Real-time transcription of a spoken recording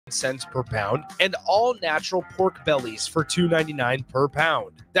cents per pound, and all natural pork bellies for $2.99 per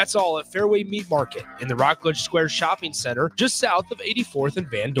pound. That's all at Fairway Meat Market in the Rockledge Square Shopping Center, just south of 84th and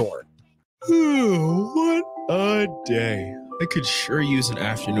Van Dorn. What a day. I could sure use an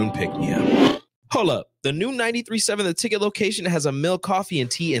afternoon pick-me-up. Hold up. The new 93.7 The Ticket location has a milk, coffee, and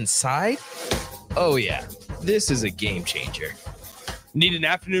tea inside? Oh, yeah. This is a game changer. Need an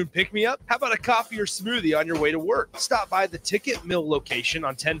afternoon pick-me-up? How about a coffee or smoothie on your way to work? Stop by the Ticket Mill location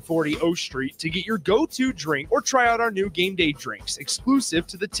on 1040 O Street to get your go-to drink or try out our new game day drinks exclusive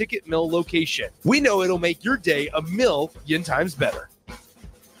to the Ticket Mill location. We know it'll make your day a million times better.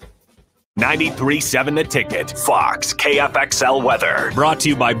 93.7 The Ticket, Fox, KFXL weather. Brought to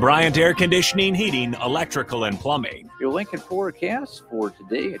you by Bryant Air Conditioning, Heating, Electrical, and Plumbing. Your Lincoln forecast for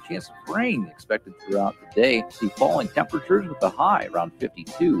today, a chance of rain expected throughout the day. See falling temperatures with a high around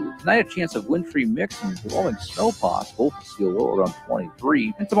 52. Tonight, a chance of wind-free mix and blowing snow possible. See a low around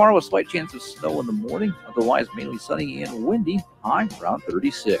 23. And tomorrow, a slight chance of snow in the morning. Otherwise, mainly sunny and windy. High around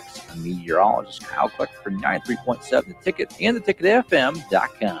 36. I'm meteorologist Kyle Klecker for 93.7 The Ticket and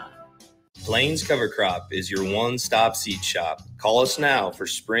theticketfm.com. Plains Cover Crop is your one-stop seed shop. Call us now for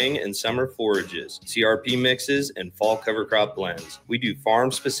spring and summer forages, CRP mixes, and fall cover crop blends. We do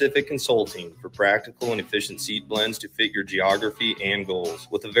farm-specific consulting for practical and efficient seed blends to fit your geography and goals.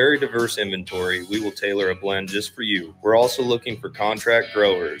 With a very diverse inventory, we will tailor a blend just for you. We're also looking for contract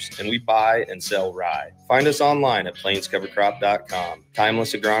growers, and we buy and sell rye. Find us online at plainscovercrop.com.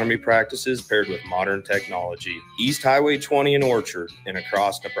 Timeless agronomy practices paired with modern technology. East Highway 20 in Orchard and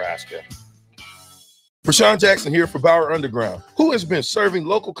across Nebraska. Rashawn Jackson here for Bauer Underground, who has been serving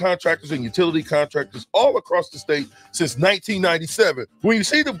local contractors and utility contractors all across the state since 1997. When you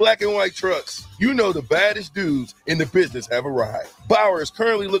see the black and white trucks, you know the baddest dudes in the business have arrived. Bauer is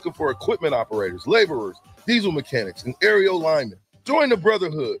currently looking for equipment operators, laborers, diesel mechanics, and aerial linemen. Join the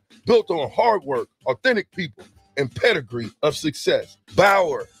brotherhood built on hard work, authentic people, and pedigree of success.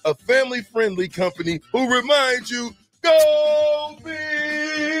 Bauer, a family-friendly company who reminds you, go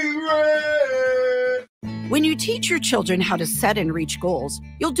Big Red! When you teach your children how to set and reach goals,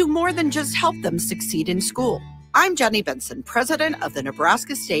 you'll do more than just help them succeed in school. I'm Jenny Benson, president of the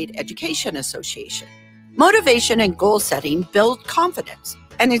Nebraska State Education Association. Motivation and goal setting build confidence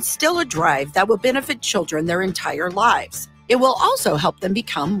and instill a drive that will benefit children their entire lives. It will also help them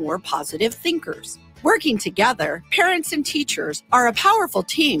become more positive thinkers. Working together, parents and teachers are a powerful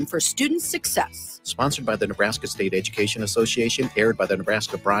team for student success. Sponsored by the Nebraska State Education Association, aired by the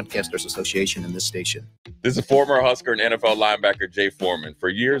Nebraska Broadcasters Association in this station. This is former Husker and NFL linebacker Jay Foreman. For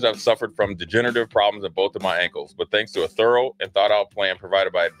years, I've suffered from degenerative problems in both of my ankles, but thanks to a thorough and thought-out plan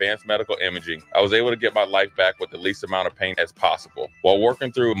provided by Advanced Medical Imaging, I was able to get my life back with the least amount of pain as possible. While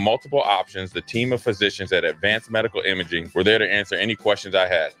working through multiple options, the team of physicians at Advanced Medical Imaging were there to answer any questions I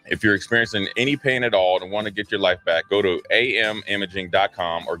had. If you're experiencing any pain at all and want to get your life back, go to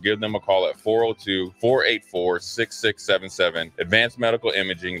amimaging.com or give them a call at 402-484-6677. Advanced Medical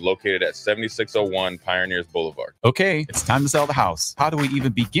Imaging, located at 7601 Pioneers Boulevard. Okay, it's time to sell the house. How do we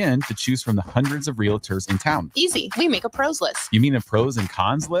even begin to choose from the hundreds of realtors in town? Easy. We make a pros list. You mean a pros and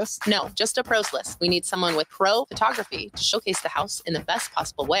cons list? No, just a pros list. We need someone with pro photography to showcase the house in the best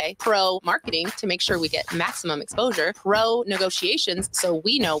possible way, pro marketing to make sure we get maximum exposure, pro negotiations so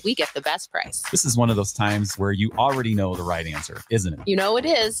we know we get the best price. This is one of those times where you already know the right answer, isn't it? You know it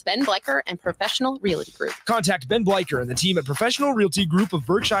is. Ben Bleicher and Professional Realty Group. Contact Ben Bleicher and the team at Professional Realty Group of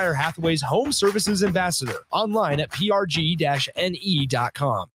Berkshire Hathaway's Home Services Ambassador. Online at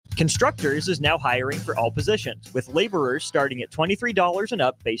prg-ne.com. Constructors is now hiring for all positions, with laborers starting at $23 and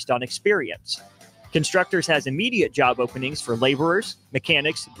up based on experience. Constructors has immediate job openings for laborers,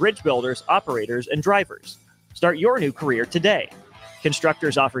 mechanics, bridge builders, operators, and drivers. Start your new career today.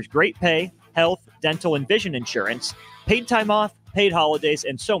 Constructors offers great pay, health, dental, and vision insurance, paid time off, paid holidays,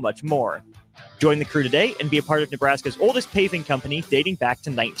 and so much more. Join the crew today and be a part of Nebraska's oldest paving company dating back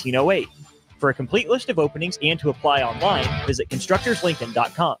to 1908. For a complete list of openings and to apply online, visit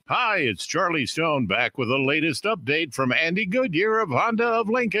constructorslincoln.com. Hi, it's Charlie Stone back with the latest update from Andy Goodyear of Honda of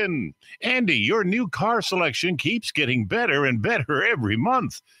Lincoln. Andy, your new car selection keeps getting better and better every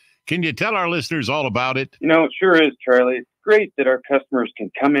month. Can you tell our listeners all about it? You know, it sure is, Charlie. It's great that our customers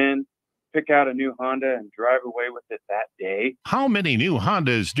can come in, pick out a new Honda, and drive away with it that day. How many new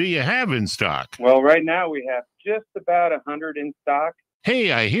Hondas do you have in stock? Well, right now we have just about 100 in stock.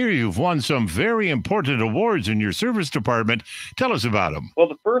 Hey, I hear you've won some very important awards in your service department. Tell us about them. Well,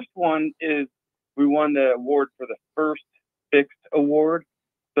 the first one is we won the award for the first fixed award.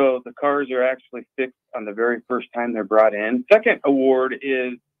 So the cars are actually fixed on the very first time they're brought in. Second award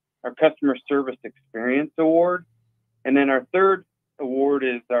is our Customer Service Experience Award. And then our third award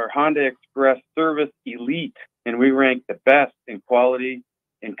is our Honda Express Service Elite, and we rank the best in quality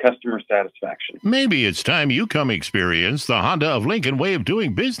and customer satisfaction. Maybe it's time you come experience the Honda of Lincoln way of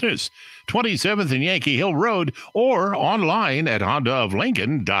doing business. 27th and Yankee Hill Road, or online at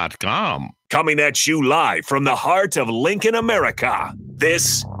hondaoflincoln.com. Coming at you live from the heart of Lincoln, America.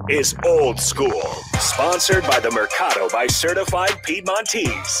 This is Old School, sponsored by the Mercado by Certified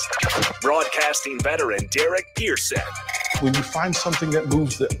Piedmontese. Broadcasting veteran Derek Pearson. When you find something that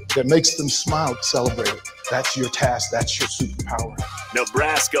moves them, that makes them smile, celebrate it. That's your task. That's your superpower.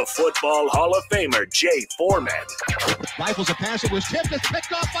 Nebraska Football Hall of Famer Jay Foreman. Rifles a pass. It was tipped. It's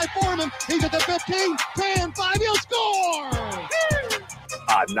picked off by Foreman. He's at the 15, 10, 5. He'll score!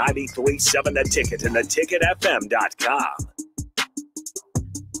 On 93.7 The Ticket and theticketfm.com.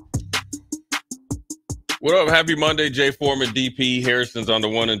 What up? Happy Monday, Jay Foreman, DP. Harrison's on the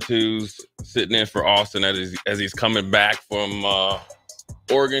 1 and 2s, sitting in for Austin as he's coming back from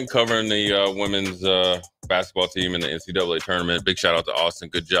Oregon, covering the women's basketball team in the NCAA tournament. Big shout out to Austin.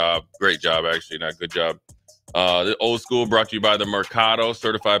 Good job. Great job, actually. Not good job. The Old School brought to you by the Mercado,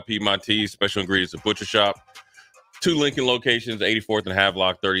 Certified Piedmontese, Special Ingredients at Butcher Shop. 2 Lincoln locations, 84th and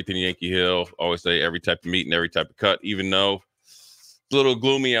Havelock, 30th and Yankee Hill. Always say every type of meat and every type of cut, even though it's a little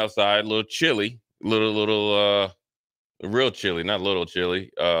gloomy outside, a little chilly. Real chilly, not little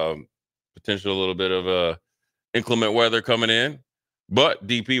chilly. Potential a little bit of inclement weather coming in. But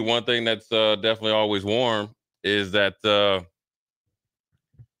DP, one thing that's definitely always warm is that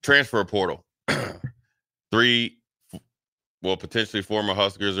transfer portal. 3, potentially former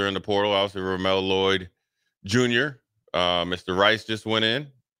Huskers are in the portal. Obviously, Ramel Lloyd Jr., Mr. Rice just went in,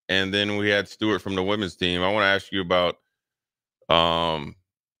 and then we had Stewart from the women's team. I want to ask you about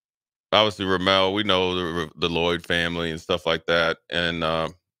obviously Ramel. We know the Lloyd family and stuff like that, and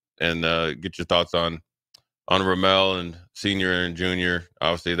get your thoughts on Ramel and senior and junior.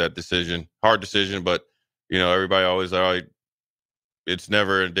 Obviously, that decision, hard decision, but everybody always it's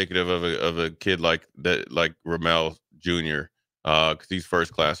never indicative of a kid like that, like Ramel Jr. Because he's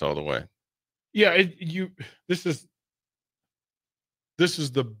first class all the way. Yeah, this is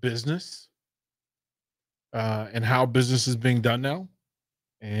the business and how business is being done now.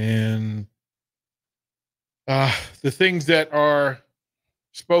 And the things that are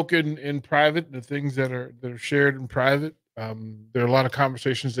spoken in private, the things that are shared in private, there are a lot of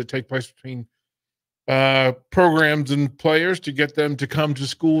conversations that take place between programs and players to get them to come to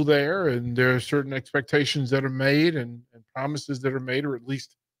school there, and there are certain expectations that are made and promises that are made, or at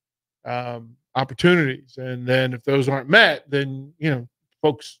least opportunities. And then if those aren't met, then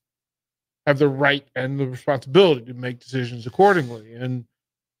folks have the right and the responsibility to make decisions accordingly. And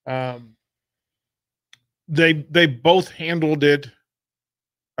they both handled it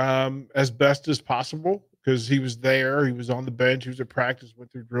as best as possible, because he was there, he was on the bench, he was at practice,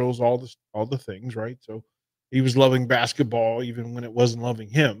 went through drills, all the things, right? So he was loving basketball even when it wasn't loving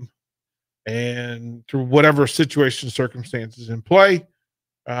him. And through whatever situation, circumstances in play,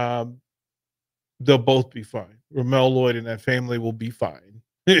 they'll both be fine. Ramel Lloyd and that family will be fine.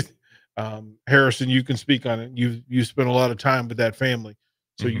 Harrison, you can speak on it. You spent a lot of time with that family,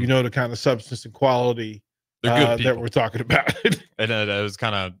 so you know the kind of substance and quality that we're talking about. And it was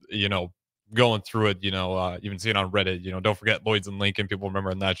kind of, going through it, even seeing on Reddit, don't forget Lloyd's and Lincoln. People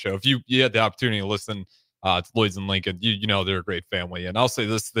remember in that show. If you had the opportunity to listen to Lloyd's and Lincoln, they're a great family. And I'll say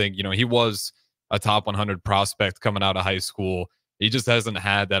this thing, he was a top 100 prospect coming out of high school. He just hasn't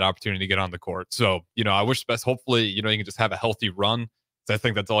had that opportunity to get on the court. So, I wish best. Hopefully, he can just have a healthy run. So I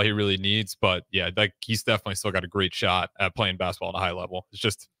think that's all he really needs. But yeah, he's definitely still got a great shot at playing basketball at a high level. It's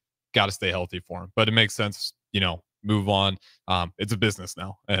just got to stay healthy for him. But it makes sense, move on. It's a business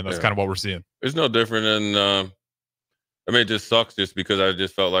now, and that's kind of what we're seeing. It's no different than it just sucks just because I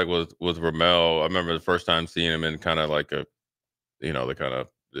just felt like with Ramel, I remember the first time seeing him in kind of like the kind of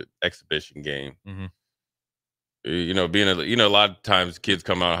the exhibition game. Mm-hmm. Being a lot of times kids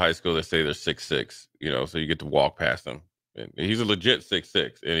come out of high school, they say they're 6'6", so you get to walk past them. And he's a legit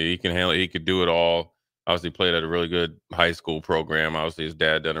 6'6", and he can handle it. He could do it all. Obviously played at a really good high school program. Obviously his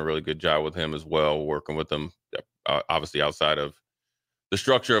dad done a really good job with him as well, working with him, obviously outside of the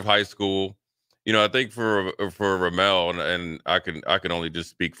structure of high school. I think for Ramel, and I can only just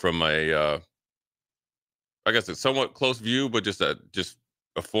speak from a I guess a somewhat close view, but just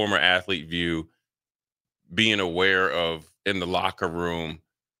a former athlete view, being aware of in the locker room,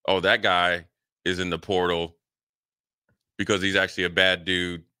 oh, that guy is in the portal because he's actually a bad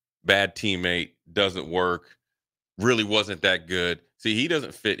dude, bad teammate, doesn't work, really wasn't that good. See, he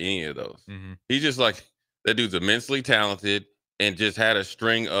doesn't fit any of those. Mm-hmm. He's just like, that dude's immensely talented and just had a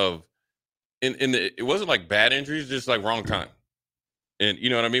string of, it wasn't like bad injuries, just like wrong time. And you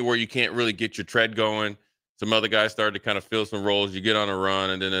know what I mean? Where you can't really get your tread going. Some other guys started to kind of fill some roles. You get on a run,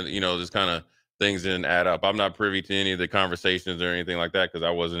 and then, you know, just kind of things didn't add up. I'm not privy to any of the conversations or anything like that because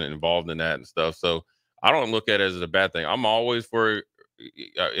I wasn't involved in that and stuff. So I don't look at it as a bad thing. I'm always for,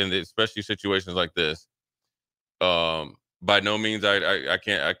 especially situations like this. By no means I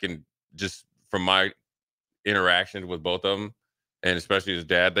can just from my interactions with both of them, and especially his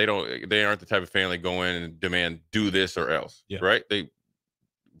dad, they aren't the type of family go in and demand do this or else. Yeah. Right? They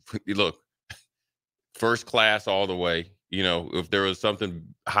look first class all the way. You know, if there was something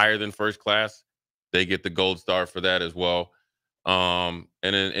higher than first class, they get the gold star for that as well. And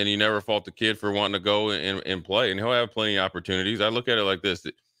you never fault the kid for wanting to go and play, and he'll have plenty of opportunities. I look at it like this: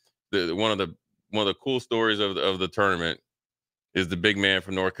 one of the cool stories of the tournament is the big man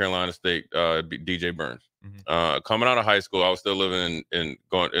from North Carolina State, DJ Burns. Coming out of high school, I was still living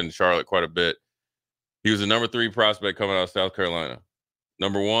in Charlotte quite a bit. He was the number 3 prospect coming out of South Carolina.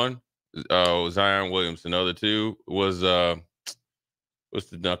 Number 1, Zion Williamson. Number 2 was what's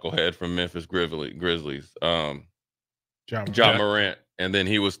the knucklehead from Memphis Grizzlies? John Morant. And then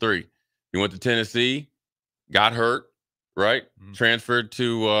he was 3. He went to Tennessee, got hurt, right? Transferred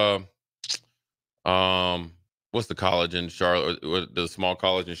to what's the college in Charlotte? The small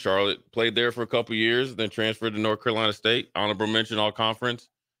college in Charlotte. Played there for a couple years, then transferred to North Carolina State. Honorable mention, all conference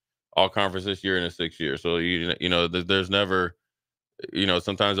this year in his 6th year. So you know, there's never, you know,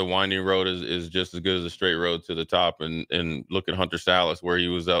 sometimes a winding road is just as good as a straight road to the top. And look at Hunter Salas, where he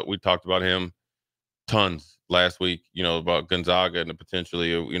was out. We talked about him tons last week, you know, about Gonzaga and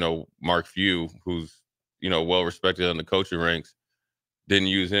potentially, you know, Mark Few, who's, you know, well respected in the coaching ranks, didn't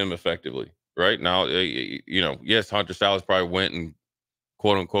use him effectively. Right now, you know, yes, Hunter Salas probably went and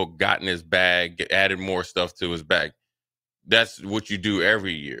quote unquote got in his bag, added more stuff to his bag. That's what you do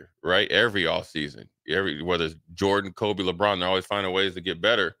every year, right? Every offseason, whether it's Jordan, Kobe, LeBron, they're always finding ways to get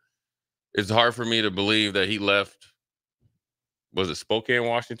better. It's hard for me to believe that he left, was it Spokane,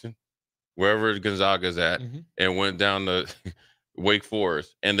 Washington, wherever Gonzaga's at, and went down to Wake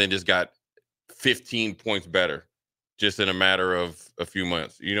Forest and then just got 15 points better just in a matter of a few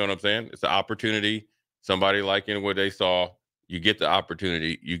months. You know what I'm saying? It's an opportunity. Somebody liking what they saw. You get the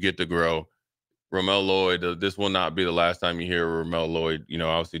opportunity. You get to grow. Ramel Lloyd, this will not be the last time you hear Ramel Lloyd, you know,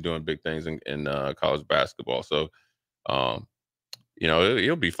 obviously doing big things in college basketball. So, you know,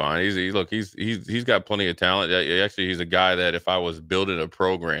 he'll be fine. He's got plenty of talent. Actually, he's a guy that if I was building a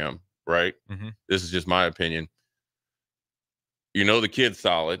program, right, this is just my opinion, you know, the kid's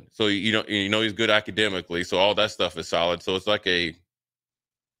solid. So, you know he's good academically. So all that stuff is solid. So it's like a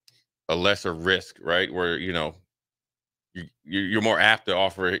lesser risk, right? Where, you know, you're more apt to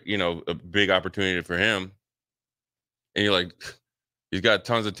offer, you know, a big opportunity for him. And you're like, he's got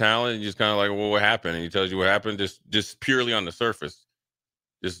tons of talent. And you're just kind of like, well, what happened? And he tells you what happened just purely on the surface.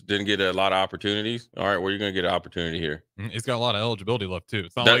 Just didn't get a lot of opportunities. All right, well, you're going to get an opportunity here. He's got a lot of eligibility left, too.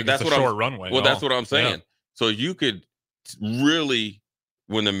 It's not like it's a short runway. Well, that's what I'm saying. Yeah. So you could really,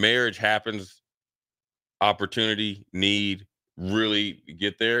 when the marriage happens, opportunity, need, really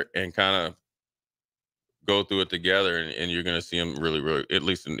get there and kind of go through it together, and you're going to see him really, really, at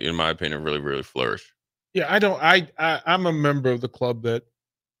least in my opinion, really, really flourish. Yeah, I'm a member of the club that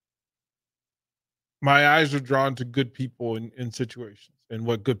my eyes are drawn to good people in situations and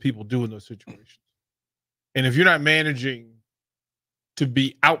what good people do in those situations. And if you're not managing to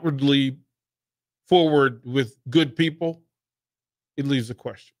be outwardly forward with good people, it leaves a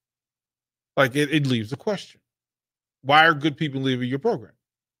question. Like it leaves a question. Why are good people leaving your program?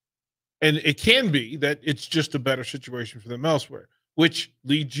 And it can be that it's just a better situation for them elsewhere, which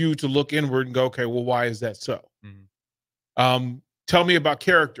leads you to look inward and go, okay, well, why is that so? Tell me about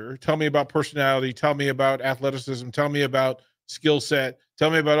character. Tell me about personality. Tell me about athleticism. Tell me about skill set. Tell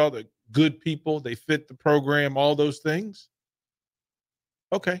me about all the good people. They fit the program, all those things.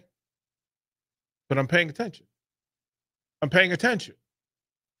 Okay. But I'm paying attention. I'm paying attention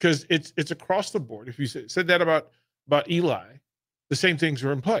because it's across the board. If you said that about Eli, the same things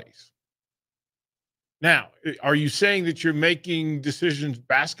are in place. Now, are you saying that you're making decisions,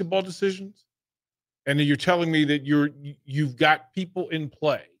 basketball decisions, and then you're telling me that you've got people in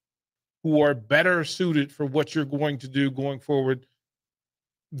play who are better suited for what you're going to do going forward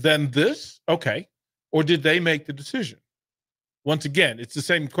than this? Okay. Or did they make the decision? Once again, it's the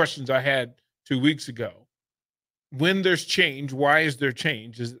same questions I had 2 weeks ago. When there's change, why is there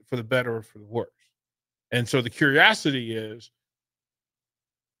change? Is it for the better or for the worse? And so the curiosity is,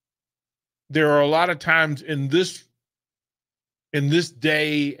 there are a lot of times in this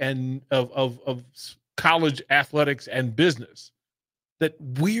day and of college athletics and business that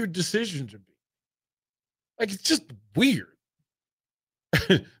weird decisions are being. Like, it's just weird.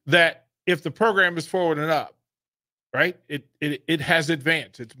 that if the program is forward and up, right, it has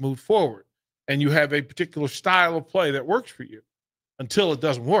advanced, it's moved forward, and you have a particular style of play that works for you until it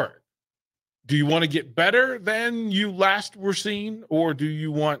doesn't work. Do you want to get better than you last were seen, or do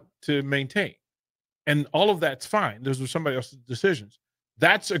you want to maintain? And all of that's fine. Those are somebody else's decisions.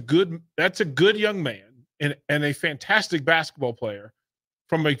 That's a good young man and a fantastic basketball player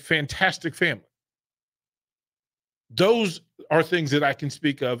from a fantastic family. Those are things that I can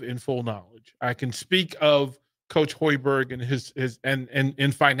speak of in full knowledge. I can speak of Coach Hoiberg and his and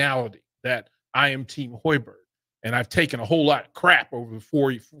in finality that I am Team Hoiberg. And I've taken a whole lot of crap over the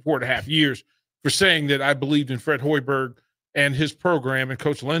 4.5 years for saying that I believed in Fred Hoiberg and his program and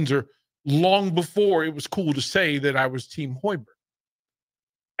Coach Lenzer long before it was cool to say that I was Team Hoiberg.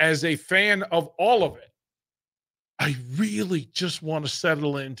 As a fan of all of it, I really just want to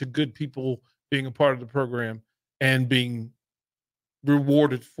settle into good people being a part of the program and being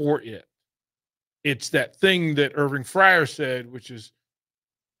rewarded for it. It's that thing that Irving Fryer said, which is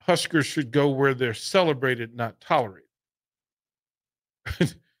Huskers should go where they're celebrated, not tolerated.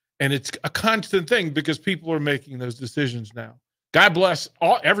 And it's a constant thing because people are making those decisions now. God bless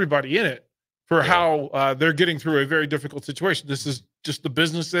everybody in it for how they're getting through a very difficult situation. This is just the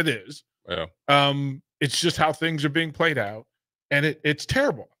business it is. Yeah. It's just how things are being played out, and it's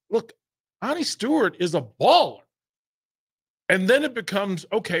terrible. Look, Ani Stewart is a baller. And then it becomes,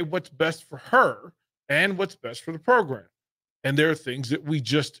 okay, what's best for her and what's best for the program? And there are things that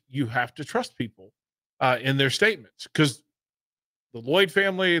you have to trust people in their statements, because the Lloyd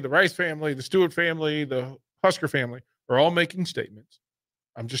family, the Rice family, the Stewart family, the Husker family are all making statements.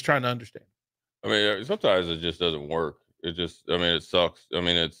 I'm just trying to understand. I mean, sometimes it just doesn't work. It sucks. I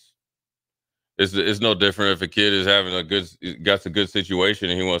mean, it's no different if a kid is having got a good situation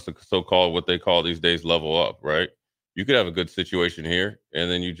and he wants to so-called what they call these days level up, right? You could have a good situation here, and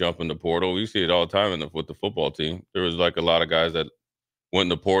then you jump in the portal. You see it all the time with the football team. There was like a lot of guys that went in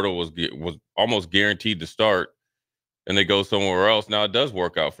the portal was almost guaranteed to start, and they go somewhere else. Now it does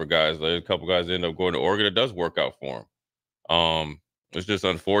work out for guys. Like a couple guys end up going to Oregon. It does work out for them. It's just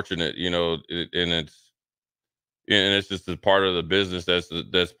unfortunate, and it's just a part of the business.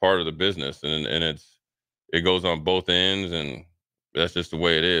 That's part of the business, and it goes on both ends, and that's just the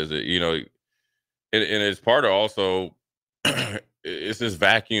way it is. And it's part of also it's this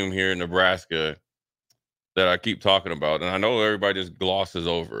vacuum here in Nebraska that I keep talking about, and I know everybody just glosses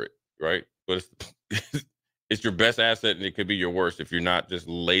over it, right? But it's your best asset, and it could be your worst if you're not just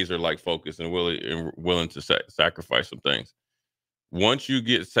laser-like focused and willing to sacrifice some things. Once you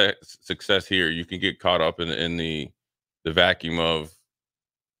get success here, you can get caught up in the vacuum of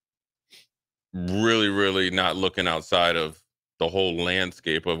really, really not looking outside of the whole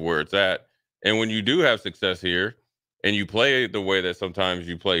landscape of where it's at. And when you do have success here and you play the way that sometimes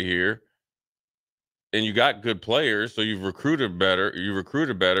you play here and you got good players, so you've recruited better,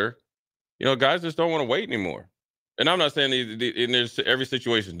 guys just don't want to wait anymore. And I'm not saying there's every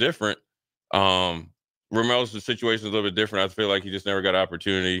situation different. Romel's situation is a little bit different. I feel like he just never got an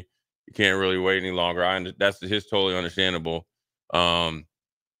opportunity. You can't really wait any longer. That's totally understandable.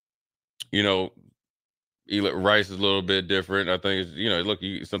 Eli Rice is a little bit different. I think it's, look,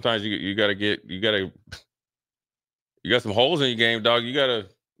 sometimes you got some holes in your game, dog. You gotta,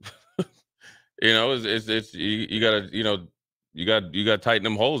 you gotta tighten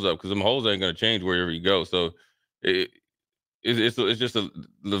them holes up, because them holes ain't gonna change wherever you go. So it's just the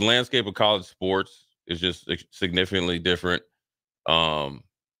landscape of college sports is just significantly different. That's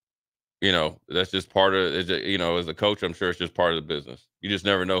just part of it. As a coach, I'm sure it's just part of the business. You just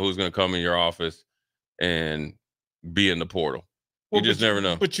never know who's going to come in your office and be in the portal. You just never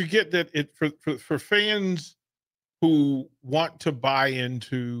know. But you get that for fans who want to buy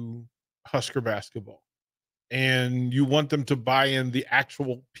into Husker basketball, and you want them to buy in the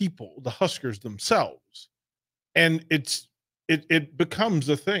actual people, the Huskers themselves, and it becomes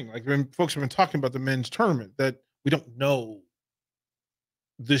a thing. Like when folks have been talking about the men's tournament, that we don't know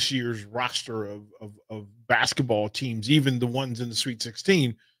this year's roster of basketball teams, even the ones in the Sweet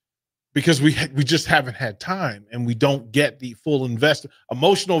 16, because we just haven't had time, and we don't get the full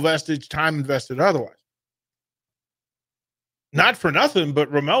emotional vestige, time invested otherwise. Not for nothing,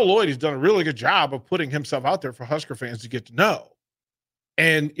 but Ramel Lloyd has done a really good job of putting himself out there for Husker fans to get to know.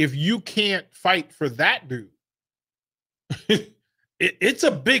 And if you can't fight for that dude, it's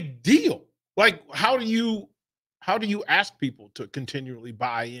a big deal. Like, how do you ask people to continue to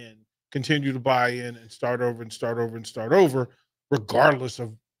buy in and start over, regardless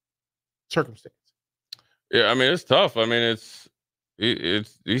of circumstance? Yeah, I mean, it's tough. I mean,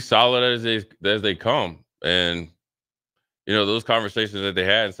 it's solid as they come, and you know, those conversations that they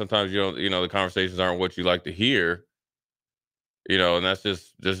had, and sometimes the conversations aren't what you like to hear, you know, and that's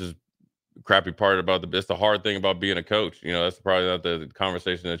just is crappy part about it's the hard thing about being a coach. You know, that's probably not the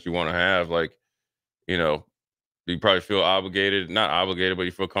conversation that you want to have. Like, you know, you probably feel not obligated, but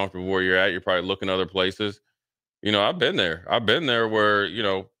you feel comfortable where you're at. You're probably looking other places. You know, I've been there where, you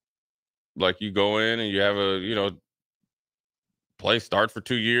know, like you go in and you have a, you know, play start for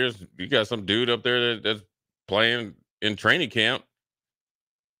 2 years. You got some dude up there that's playing in training camp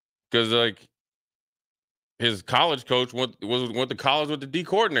because like his college coach went to college with the D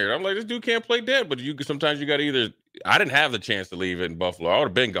coordinator. I'm like, this dude can't play dead, but sometimes you got to I didn't have the chance to leave in Buffalo. I would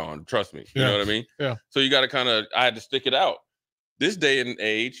have been gone. Trust me. You know what I mean? Yeah. So you got to I had to stick it out. This day and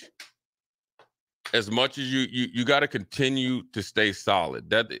age, as much as you got to continue to stay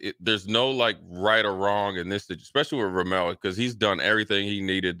solid. There's no like right or wrong in this, especially with Ramel, because he's done everything he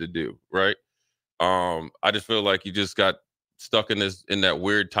needed to do. Right. I just feel like you just got stuck in that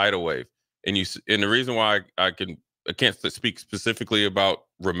weird tidal wave. And the reason why I can't speak specifically about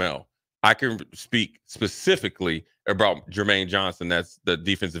Ramel. I can speak specifically about Jermaine Johnson. That's the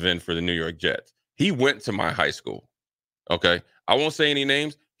defensive end for the New York Jets. He went to my high school. Okay. I won't say any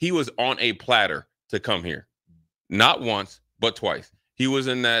names. He was on a platter to come here. Not once, but twice. He was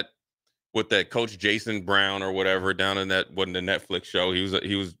in that with that coach Jason Brown or whatever down in the Netflix show.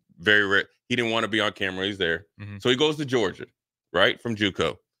 He was very rare. He didn't want to be on camera. He's there. Mm-hmm. So he goes to Georgia, right? From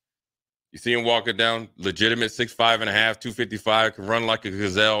JUCO. You see him walking down, legitimate 6'5.5", 255, can run like a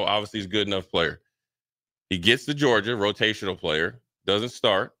gazelle. Obviously, he's a good enough player. He gets to Georgia, rotational player, doesn't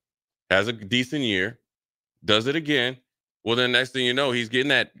start, has a decent year, does it again. Well, then next thing you know, he's getting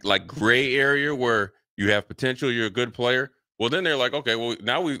that like gray area where you have potential, you're a good player. Well, then they're like, okay, well,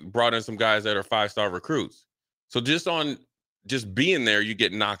 now we brought in some guys that are 5-star recruits. So just being there, you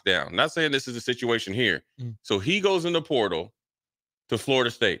get knocked down. I'm not saying this is a situation here. So he goes in the portal to Florida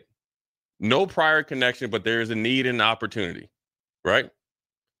State. No prior connection, but there is a need and an opportunity, right?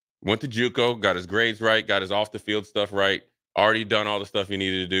 Went to JUCO, got his grades right, got his off-the-field stuff right, already done all the stuff he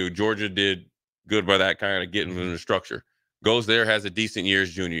needed to do. Georgia did good by that, kind of getting him in the structure. Goes there, has a decent year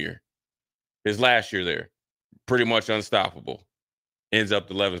his junior year. His last year there, pretty much unstoppable. Ends up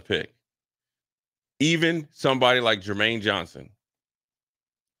the 11th pick. Even somebody like Jermaine Johnson,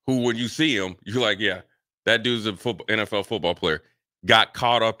 who when you see him, you're like, yeah, that dude's a NFL football player. Got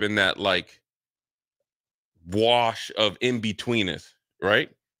caught up in that like wash of in-betweeners, right?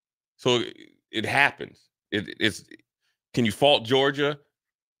 So it happens. It's can you fault Georgia?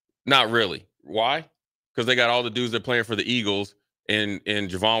 Not really. Why? Because they got all the dudes that are playing for the Eagles and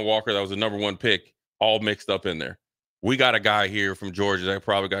Javon Walker, that was the #1 pick, all mixed up in there. We got a guy here from Georgia that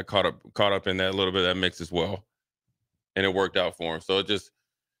probably got caught up in that little bit of that mix as well. And it worked out for him. So it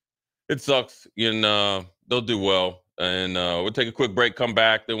sucks. And they'll do well. And we'll take a quick break, come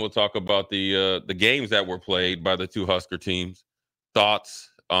back, then we'll talk about the games that were played by the two Husker teams,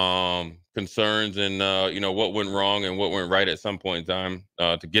 thoughts, concerns, and what went wrong and what went right at some point in time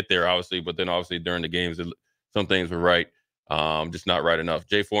to get there, obviously. But then obviously during the games, some things were right, just not right enough.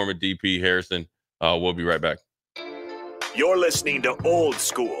 Jay Foreman, DP Harrison, we'll be right back. You're listening to Old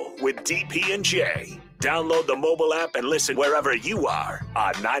School with DP and J. Download the mobile app and listen wherever you are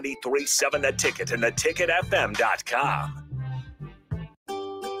on 93.7 The Ticket and theticketfm.com.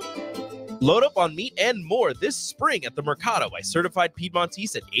 Load up on meat and more this spring at the Mercado by Certified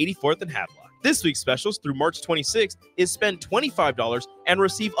Piedmontese at 84th and Havelock. This week's specials through March 26th is spend $25 and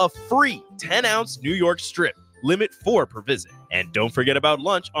receive a free 10-ounce New York strip. Limit 4 per visit. And don't forget about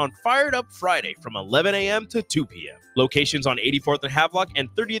lunch on Fired Up Friday from 11 a.m. to 2 p.m. Locations on 84th and Havelock and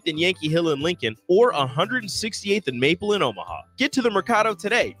 30th and Yankee Hill in Lincoln or 168th and Maple in Omaha. Get to the Mercado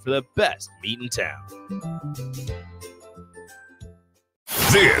today for the best meat in town.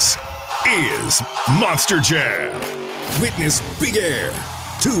 This is Monster Jam. Witness big air,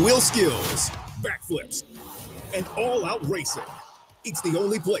 two-wheel skills, backflips, and all-out racing. It's the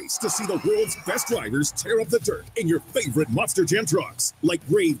only place to see the world's best drivers tear up the dirt in your favorite Monster Jam trucks, like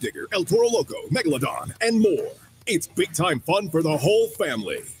Gravedigger, El Toro Loco, Megalodon, and more. It's big-time fun for the whole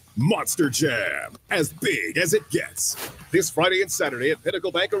family. Monster Jam, as big as it gets. This Friday and Saturday at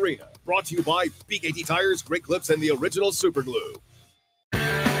Pinnacle Bank Arena. Brought to you by BKT Tires, Great Clips, and the original Super Glue.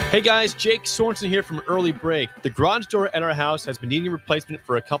 Hey guys, Jake Sorensen here from Early Break. The garage door at our house has been needing replacement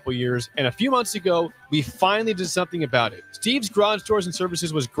for a couple years, and a few months ago, we finally did something about it. Steve's Garage Doors and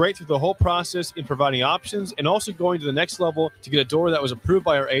Services was great through the whole process in providing options and also going to the next level to get a door that was approved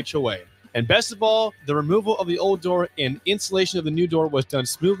by our HOA. And best of all, the removal of the old door and installation of the new door was done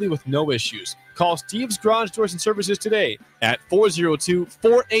smoothly with no issues. Call Steve's Garage Doors and Services today at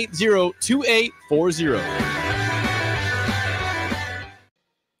 402-480-2840.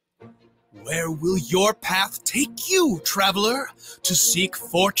 Where will your path take you, traveler? To seek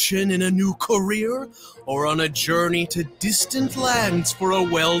fortune in a new career? Or on a journey to distant lands for a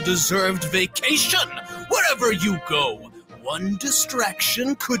well-deserved vacation? Wherever you go, one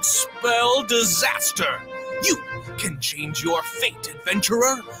distraction could spell disaster. You can change your fate,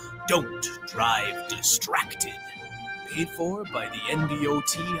 adventurer. Don't drive distracted. Paid for by the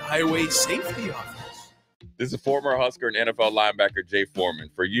NDOT Highway Safety Office. This is former Husker and NFL linebacker Jay Foreman.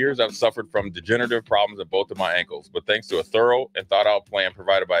 For years, I've suffered from degenerative problems in both of my ankles, but thanks to a thorough and thought-out plan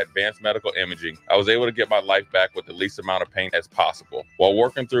provided by Advanced Medical Imaging, I was able to get my life back with the least amount of pain as possible. While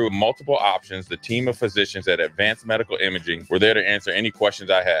working through multiple options, the team of physicians at Advanced Medical Imaging were there to answer any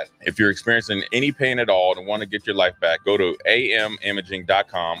questions I had. If you're experiencing any pain at all and want to get your life back, go to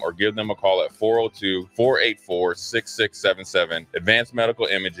amimaging.com or give them a call at 402-484-6677. Advanced Medical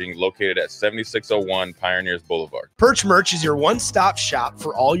Imaging, located at 7601 Pioneers Boulevard. Perch Merch is your one-stop shop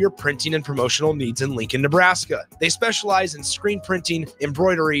for all your printing and promotional needs in Lincoln, Nebraska. They specialize in screen printing,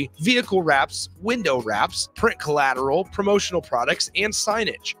 embroidery, vehicle wraps, window wraps, print collateral, promotional products, and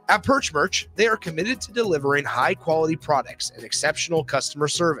signage. At Perch Merch, they are committed to delivering high-quality products and exceptional customer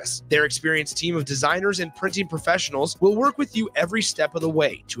service. Their experienced team of designers and printing professionals will work with you every step of the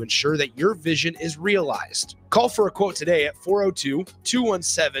way to ensure that your vision is realized. Call for a quote today at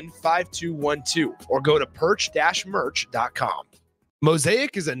 402-217-5212 or go to perch-merch.com.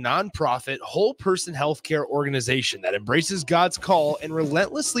 Mosaic is a nonprofit, whole-person healthcare organization that embraces God's call and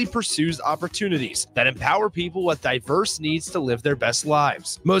relentlessly pursues opportunities that empower people with diverse needs to live their best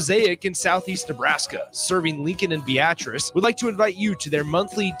lives. Mosaic in Southeast Nebraska, serving Lincoln and Beatrice, would like to invite you to their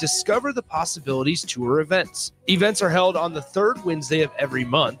monthly Discover the Possibilities tour events. Events are held on the third Wednesday of every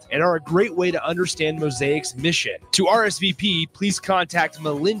month and are a great way to understand Mosaic's mission. To RSVP, please contact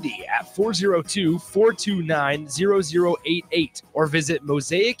Melindy at 402-429-0088 or visit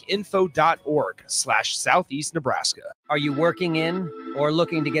mosaicinfo.org/Southeast Nebraska. Are you working in or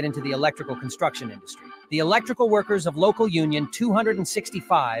looking to get into the electrical construction industry? The electrical workers of Local Union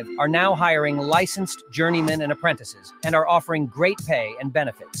 265 are now hiring licensed journeymen and apprentices and are offering great pay and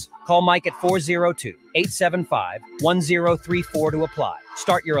benefits. Call Mike at 402-875-1034 to apply.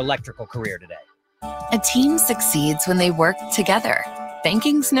 Start your electrical career today. A team succeeds when they work together.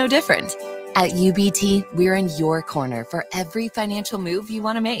 Banking's no different. At UBT, we're in your corner for every financial move you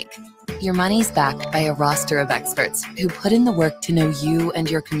want to make. Your money's backed by a roster of experts who put in the work to know you and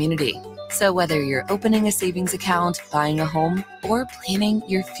your community. So whether you're opening a savings account, buying a home, or planning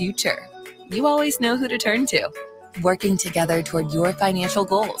your future, you always know who to turn to. Working together toward your financial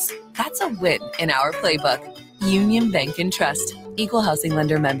goals. That's a win in our playbook. Union Bank and Trust. Equal housing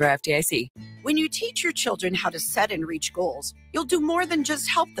lender, member FDIC. When you teach your children how to set and reach goals, you'll do more than just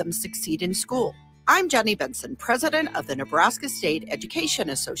help them succeed in school. I'm Jenny Benson, president of the Nebraska State Education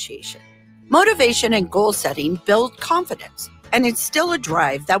Association. Motivation and goal setting build confidence and instill a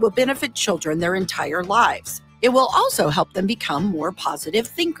drive that will benefit children their entire lives. It will also help them become more positive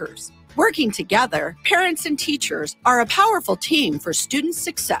thinkers. Working together, parents and teachers are a powerful team for student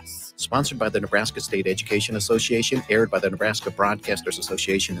success. Sponsored by the Nebraska State Education Association, aired by the Nebraska Broadcasters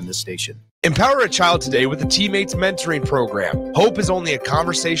Association in this station. Empower a child today with the Teammates Mentoring Program. Hope is only a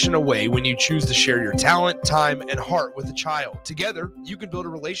conversation away when you choose to share your talent, time, and heart with a child. Together, you can build a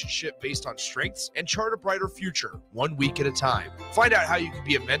relationship based on strengths and chart a brighter future, 1 week at a time. Find out how you can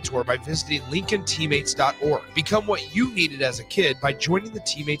be a mentor by visiting LincolnTeammates.org. Become what you needed as a kid by joining the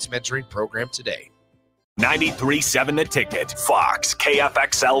Teammates Mentoring Program today. 93.7 The Ticket, Fox,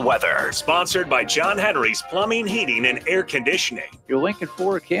 KFXL weather. Sponsored by John Henry's Plumbing, Heating, and Air Conditioning. Your Lincoln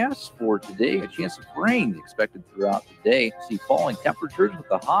forecast for today, a chance of rain expected throughout the day. See falling temperatures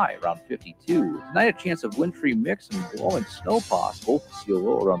with a high around 52. Tonight, a chance of wintry mix and blowing snow possible. See a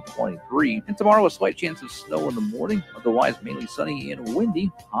low around 23. And tomorrow, a slight chance of snow in the morning. Otherwise, mainly sunny and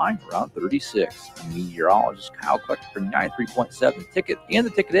windy. High around 36. Meteorologist Kyle Clucker for 93.7 Ticket and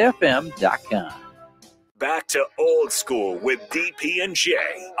theticketfm.com. Back to old school with DP and J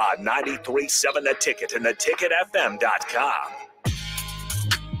on 93.7 The Ticket and theticketfm.com.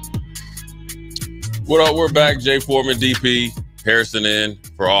 What up? We're back. Jay Foreman, DP, Harrison in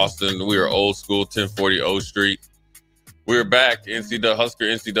for Austin. We are old school, 1040 O Street. We're back. Husker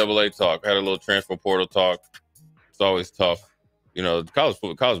NCAA talk. Had a little transfer portal talk. It's always tough. You know, college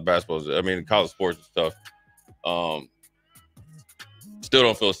basketball, college sports is tough. Still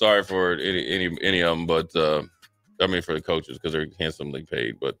don't feel sorry for any of them, but for the coaches because they're handsomely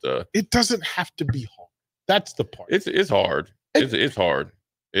paid. But it doesn't have to be hard. That's the part. It's hard. It's hard.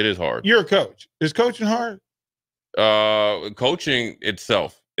 It is hard. You're a coach. Is coaching hard? Coaching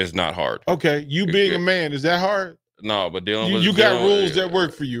itself is not hard. Okay, you being a man, is that hard? No, but dealing with you got rules that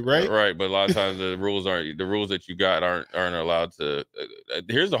work for you, right? Right, but a lot of times the rules that you got aren't allowed to.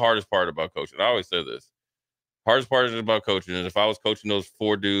 Here's the hardest part about coaching. I always say this: hardest part about coaching is if I was coaching those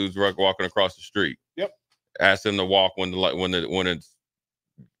 4 dudes walking across the street. Yep. Ask them to walk when it's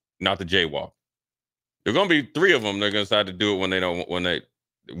not the jaywalk. There's gonna be 3 of them. They're gonna decide to do it when they don't.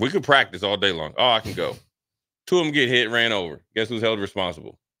 We could practice all day long. Oh, I can go. 2 of them get hit, ran over. Guess who's held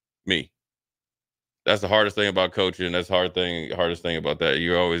responsible? Me. That's the hardest thing about coaching. That's the hardest thing about that.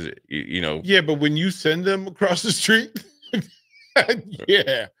 You're always, you know. Yeah, but when you send them across the street,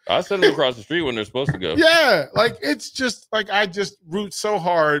 yeah. I send them across the street when they're supposed to go. Yeah, like it's just like I just root so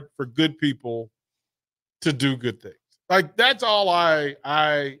hard for good people to do good things. Like that's all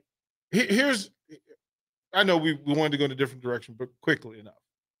here's I know we wanted to go in a different direction, but quickly enough,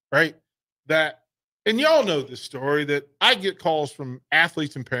 right? That, and y'all know this story that I get calls from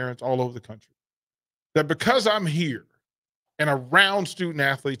athletes and parents all over the country that because I'm here and around student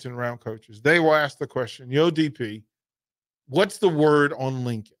athletes and around coaches, they will ask the question, yo, DP, what's the word on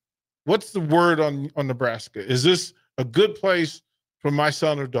Lincoln? What's the word on Nebraska? Is this a good place for my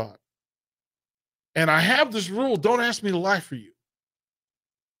son or daughter? And I have this rule, don't ask me to lie for you.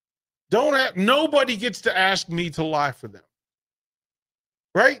 Nobody gets to ask me to lie for them.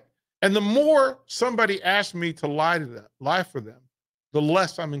 Right? And the more somebody asks me to lie for them, the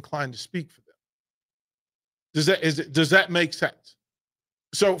less I'm inclined to speak for them. Does that make sense?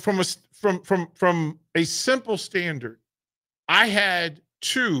 So from a simple standard, I had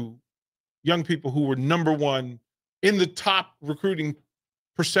 2 young people who were number 1 in the top recruiting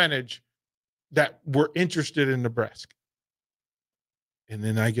percentage that were interested in Nebraska. And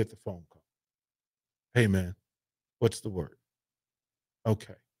then I get the phone call. Hey, man, what's the word?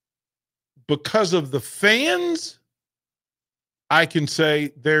 Okay. Because of the fans, I can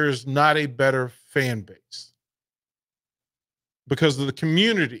say there's not a better fan base. Because of the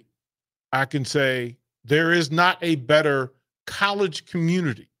community, I can say there is not a better college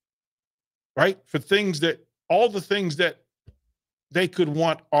community, right? For all the things that they could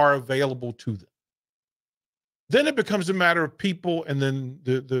want are available to them. Then it becomes a matter of people and then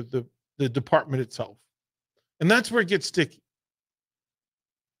the department itself. And that's where it gets sticky.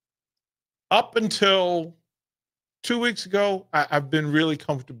 Up until 2 weeks ago, I've been really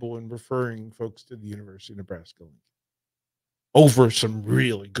comfortable in referring folks to the University of Nebraska over some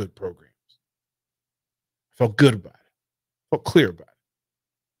really good programs. I felt good about it. Felt clear about it.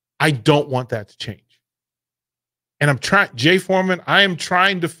 I don't want that to change. And I'm trying, Jay Foreman, I am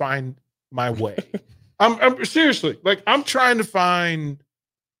trying to find my way. I'm seriously, like I'm trying to find,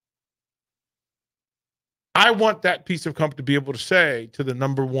 I want that piece of company to be able to say to the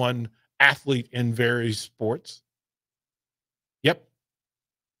number 1 athlete in various sports, yep,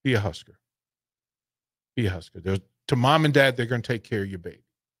 be a Husker. Be a Husker. To mom and dad, they're going to take care of your baby.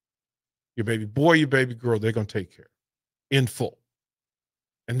 Your baby boy, your baby girl, they're going to take care of in full.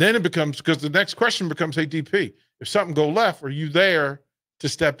 And then it becomes, because the next question becomes, hey, DP, if something go left, are you there to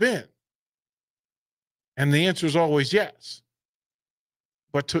step in? And the answer is always yes.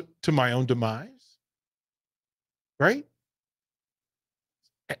 But to my own demise, right?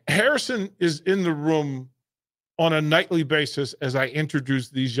 Harrison is in the room on a nightly basis as I introduce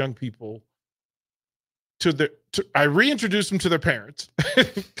these young people I reintroduce them to their parents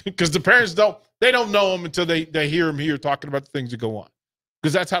because the parents don't know them until they hear them here talking about the things that go on,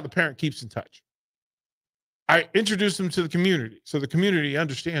 because that's how the parent keeps in touch. I introduce them to the community so the community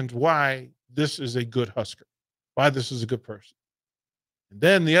understands why this is a good Husker, why this is a good person. And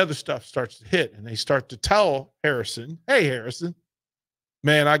then the other stuff starts to hit and they start to tell Harrison, hey, Harrison,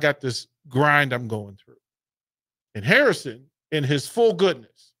 man, I got this grind I'm going through. And Harrison, in his full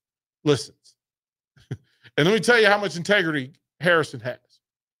goodness, listens. And let me tell you how much integrity Harrison has.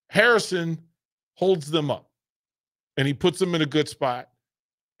 Harrison holds them up and he puts them in a good spot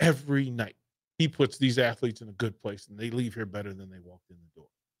every night. He puts these athletes in a good place and they leave here better than they walked in the door.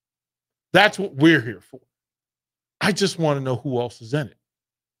 That's what we're here for. I just want to know who else is in it.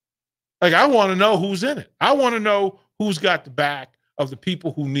 Like, I want to know who's in it. I want to know who's got the back of the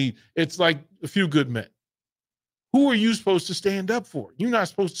people who need. It's like A Few Good Men. Who are you supposed to stand up for? You're not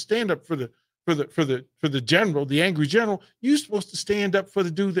supposed to stand up for the general, the angry general. You're supposed to stand up for the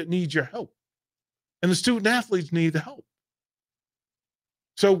dude that needs your help. And the student athletes need the help.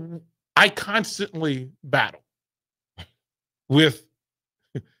 So I constantly battle with,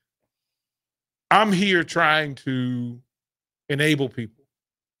 I'm here trying to enable people,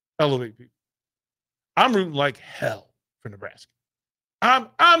 elevate people. I'm rooting like hell for Nebraska. I'm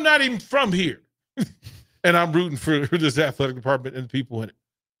not even from here. And I'm rooting for this athletic department and the people in it.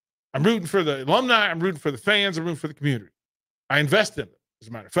 I'm rooting for the alumni. I'm rooting for the fans. I'm rooting for the community. I invest in them. As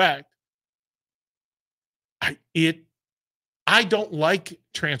a matter of fact, I don't like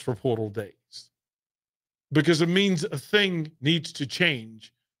transfer portal days because it means a thing needs to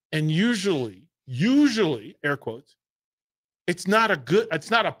change. And usually, air quotes, it's not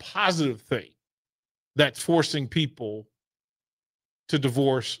a positive thing that's forcing people to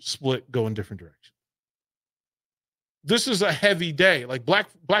divorce, split, go in different directions. This is a heavy day. Like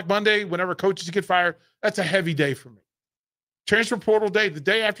Black Monday, whenever coaches get fired, that's a heavy day for me. Transfer portal day, the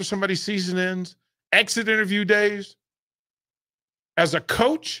day after somebody's season ends, exit interview days. As a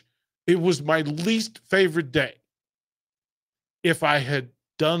coach, it was my least favorite day if I'd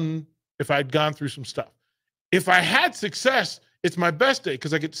gone through some stuff. If I had success, it's my best day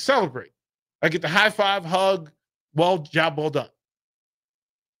because I get to celebrate. I get to high five, hug, job well done.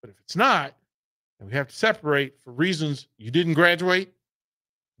 But if it's not, and we have to separate for reasons you didn't graduate,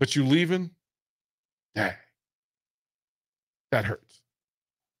 but you leaving, that hurts.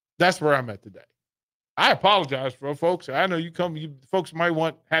 That's where I'm at today. I apologize for folks. I know you folks might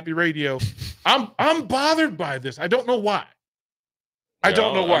want happy radio. I'm bothered by this. I don't know why. I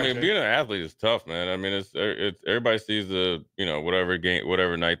don't know why. I mean, being an athlete is tough, man. I mean, it's everybody sees the, whatever game,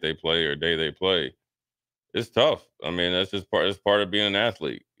 whatever night they play or day they play. It's tough. I mean, that's just part of being an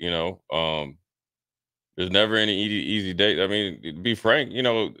athlete, There's never any easy day. I mean, to be frank,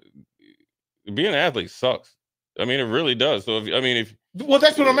 being an athlete sucks. I mean, it really does. So well,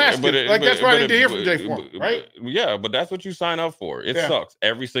 that's what I'm asking. That's what I need to hear from Jay Foreman, right? Yeah, but that's what you sign up for. It sucks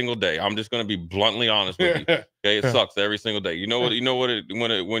every single day. I'm just going to be bluntly honest with you. Okay, it sucks every single day. You know what?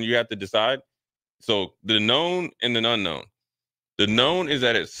 When you have to decide. So the known and the unknown. The known is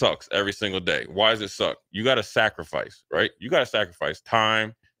that it sucks every single day. Why does it suck? You got to sacrifice, right? You got to sacrifice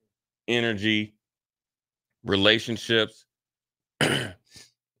time, energy, relationships,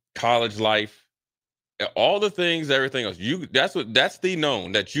 college life, all the things, everything else. That's the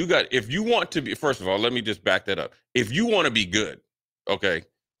known that you got. If you want to be, first of all, let me just back that up. If you want to be good, okay,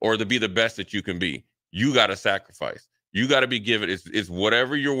 or to be the best that you can be, you got to sacrifice. You got to be given. It's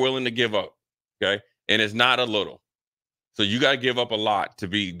whatever you're willing to give up, okay? And it's not a little. So you got to give up a lot to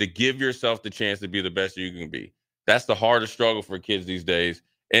give yourself the chance to be the best you can be. That's the hardest struggle for kids these days.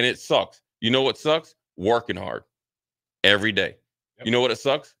 And it sucks. You know what sucks? Working hard every day. Yep. You know what it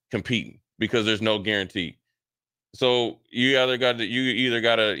sucks? Competing, because there's no guarantee. So you either got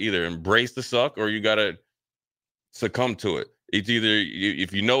to embrace the suck or you got to succumb to it. It's either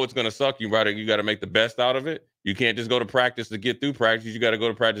if you know it's going to suck, you got to make the best out of it. You can't just go to practice to get through practice. You got to go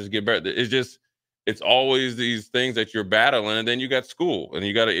to practice to get better. It's always these things that you're battling, and then you got school, and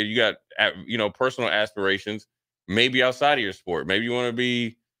you got personal aspirations, maybe outside of your sport. Maybe you want to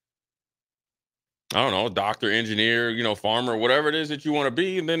be, I don't know, doctor, engineer, farmer, whatever it is that you want to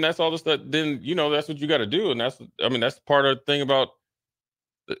be, and then that's all the stuff. Then that's what you got to do, and that's part of the thing about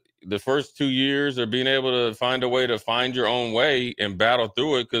the first 2 years of being able to find a way to find your own way and battle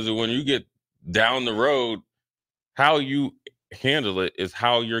through it. Because when you get down the road, how you handle it is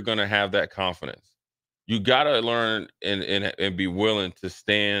how you're going to have that confidence. You got to learn and be willing to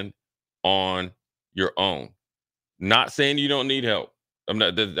stand on your own. Not saying you don't need help. I'm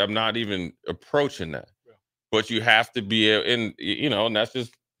not even approaching that. Yeah. But you have to be and that's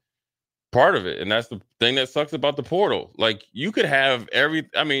just part of it. And that's the thing that sucks about the portal. Like, you could have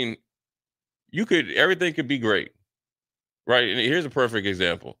everything could be great. Right? And here's a perfect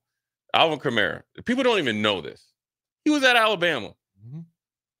example. Alvin Kamara. People don't even know this. He was at Alabama. Mm-hmm.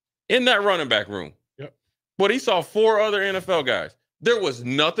 In that running back room. But he saw 4 other NFL guys. There was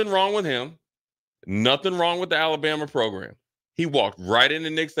nothing wrong with him. Nothing wrong with the Alabama program. He walked right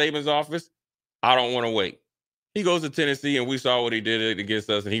into Nick Saban's office. I don't want to wait. He goes to Tennessee, and we saw what he did against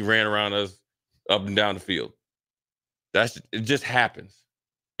us, and he ran around us up and down the field. It just happens.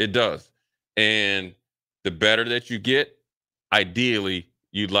 It does. And the better that you get, ideally,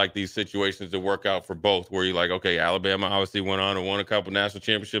 you'd like these situations to work out for both, where you're like, okay, Alabama obviously went on and won a couple national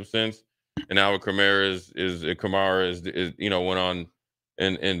championships since. And now Kamara went on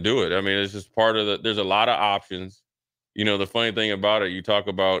and do it. I mean, it's just part of there's a lot of options. The funny thing about it, you talk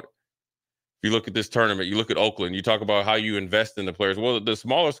about, if you look at this tournament, you look at Oakland, you talk about how you invest in the players. Well, the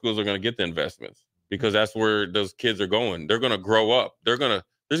smaller schools are going to get the investments because that's where those kids are going. They're going to grow up. There's going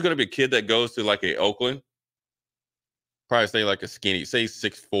to be a kid that goes to like a Oakland, probably say like a skinny, say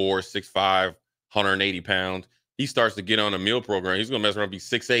 6'4", 6'5", 180 pounds. He starts to get on a meal program. He's going to mess around and be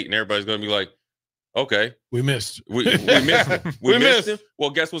 6'8", and everybody's going to be like, okay. We missed. We missed him. We missed him.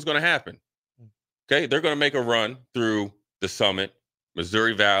 Well, guess what's going to happen? Okay, they're going to make a run through the Summit,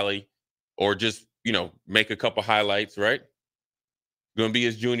 Missouri Valley, or just, make a couple highlights, right? Going to be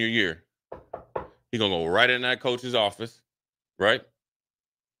his junior year. He's going to go right in that coach's office, right?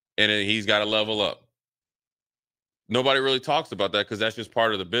 And then he's got to level up. Nobody really talks about that because that's just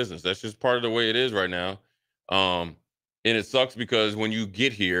part of the business. That's just part of the way it is right now. And it sucks because when you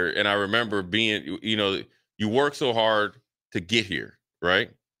get here, and I remember being, you work so hard to get here, right?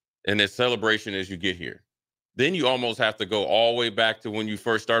 And the celebration as you get here. Then you almost have to go all the way back to when you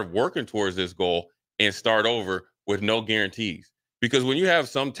first started working towards this goal and start over with no guarantees. Because when you have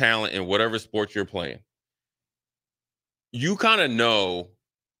some talent in whatever sport you're playing, you kind of know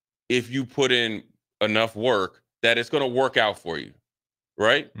if you put in enough work that it's going to work out for you,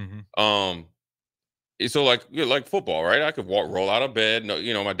 right? Mm-hmm. So like football, right? I could roll out of bed.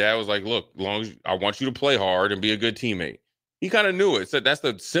 No, my dad was like, "Look, as long as I want you to play hard and be a good teammate." He kind of knew it. So that's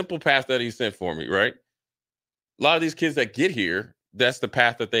the simple path that he sent for me, right? A lot of these kids that get here, that's the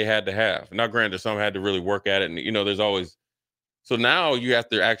path that they had to have. Now, granted, some had to really work at it, and there's always. So now you have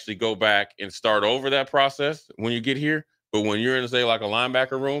to actually go back and start over that process when you get here. But when you're in, say, like a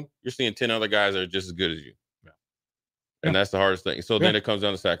linebacker room, you're seeing 10 other guys that are just as good as you. And that's the hardest thing. So then it comes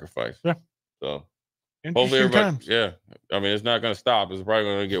down to sacrifice. Yeah. So hopefully everybody, I mean, it's not going to stop. It's probably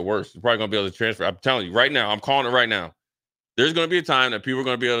going to get worse. You're probably going to be able to transfer. I'm telling you right now, I'm calling it right now. There's going to be a time that people are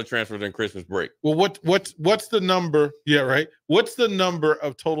going to be able to transfer during Christmas break. Well, what's the number? Yeah, right. What's the number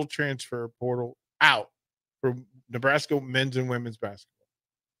of total transfer portal out for Nebraska men's and women's basketball?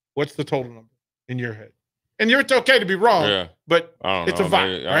 What's the total number in your head? And it's okay to be wrong, but it's a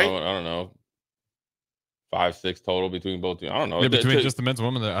vibe, right? I don't know. 5, 6 total between both teams. I don't know. Yeah, between just the men's and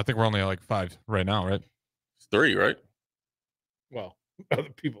women, I think we're only like 5 right now, right? It's 3, right? Well, other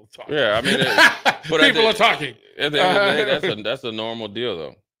people talking. Yeah, I mean, people are talking. At the end of the day, that's a normal deal,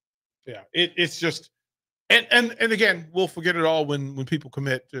 though. Yeah, it's just, and again, we'll forget it all when people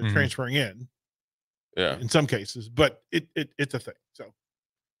commit to transferring in. Yeah, in some cases, but it's a thing. So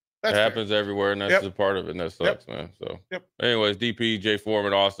it happens everywhere, and that's just a part of it, and that sucks, man. So, anyways, DP, Jay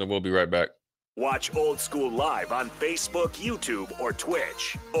Foreman, Austin. We'll be right back. Watch Old School live on Facebook, YouTube, or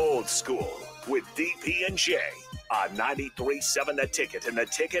Twitch. Old School with DP and J on 93.7 The Ticket and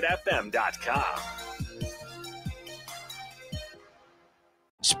theticketfm.com.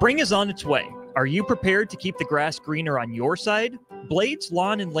 Spring is on its way. Are you prepared to keep the grass greener on your side? Blades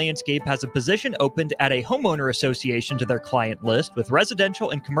Lawn and Landscape has a position opened at a homeowner association to their client list with residential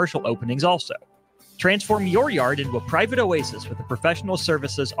and commercial openings also. Transform your yard into a private oasis with the professional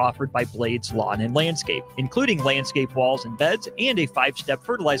services offered by Blades Lawn and Landscape, including landscape walls and beds and a 5-step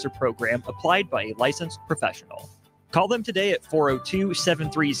fertilizer program applied by a licensed professional. Call them today at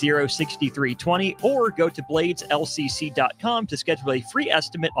 402-730-6320 or go to bladeslcc.com to schedule a free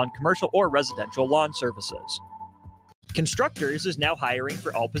estimate on commercial or residential lawn services. Constructors is now hiring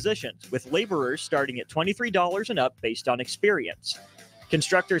for all positions, with laborers starting at $23 and up based on experience.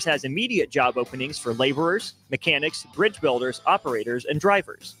 Constructors has immediate job openings for laborers, mechanics, bridge builders, operators, and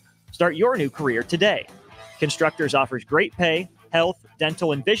drivers. Start your new career today. Constructors offers great pay, health,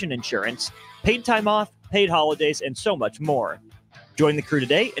 dental, and vision insurance, paid time off, paid holidays, and so much more. Join the crew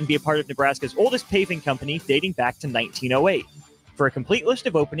today and be a part of Nebraska's oldest paving company dating back to 1908. For a complete list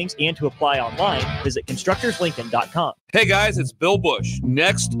of openings and to apply online, visit constructorslincoln.com. Hey guys, it's Bill Bush.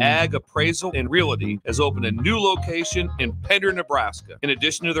 Next Ag Appraisal and Realty has opened a new location in Pender, Nebraska, in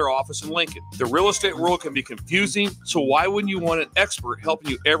addition to their office in Lincoln. The real estate world can be confusing, so why wouldn't you want an expert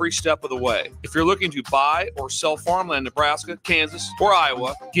helping you every step of the way? If you're looking to buy or sell farmland in Nebraska, Kansas, or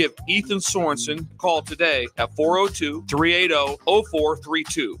Iowa, give Ethan Sorensen a call today at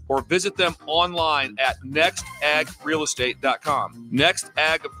 402-380-0432 or visit them online at nextagrealestate.com. Next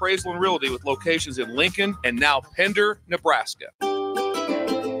Ag Appraisal and Realty with locations in Lincoln and now Pender, Nebraska.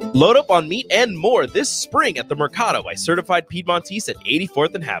 Load up on meat and more this spring at the Mercado by Certified Piedmontese at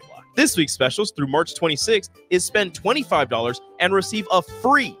 84th and Havelock. This week's specials through March 26th is spend $25 and receive a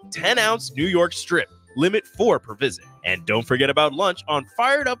free 10-ounce New York strip. Limit 4 per visit. And don't forget about lunch on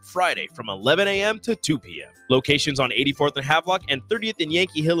Fired Up Friday from 11 a.m. to 2 p.m. Locations on 84th and Havelock and 30th and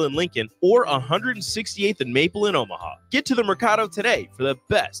Yankee Hill in Lincoln or 168th and Maple in Omaha. Get to the Mercado today for the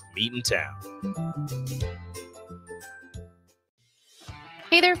best meat in town.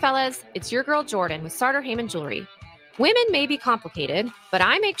 Hey there, fellas. It's your girl Jordan with Sartor Heyman Jewelry. Women may be complicated, but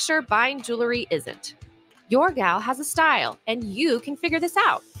I make sure buying jewelry isn't. Your gal has a style, and you can figure this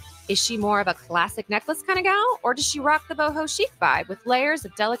out. Is she more of a classic necklace kind of gal, or does she rock the boho chic vibe with layers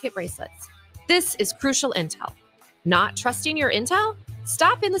of delicate bracelets? This is crucial intel. Not trusting your intel?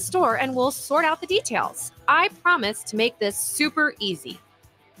 Stop in the store and we'll sort out the details. I promise to make this super easy.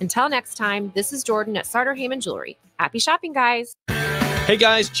 Until next time, this is Jordan at Sartor Heyman Jewelry. Happy shopping, guys. Hey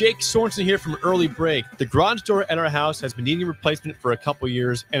guys, Jake Sorensen here from Early Break. The garage door at our house has been needing replacement for a couple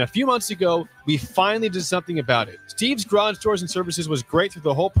years, and a few months ago, we finally did something about it. Steve's Garage Doors and Services was great through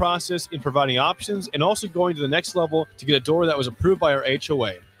the whole process in providing options and also going to the next level to get a door that was approved by our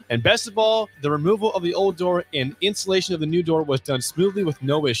HOA. And best of all, the removal of the old door and installation of the new door was done smoothly with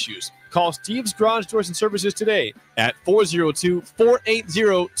no issues. Call Steve's Garage Doors and Services today at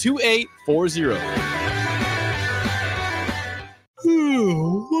 402-480-2840.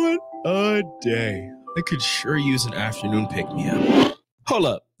 What a day. I could sure use an afternoon pick-me-up. Hold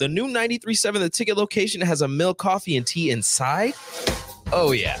up. The new 93.7 The Ticket location has a milk, coffee, and tea inside?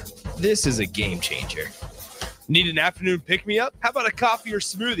 Oh, yeah. This is a game changer. Need an afternoon pick-me-up? How about a coffee or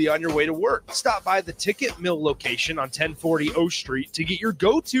smoothie on your way to work? Stop by the Ticket Mill location on 1040 O Street to get your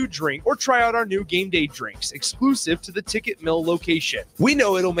go-to drink or try out our new game day drinks exclusive to the Ticket Mill location. We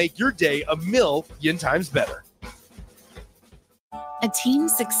know it'll make your day a million times better. A team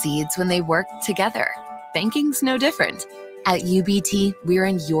succeeds when they work together. Banking's no different. At UBT, we're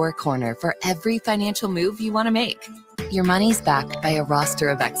in your corner for every financial move you want to make. Your money's backed by a roster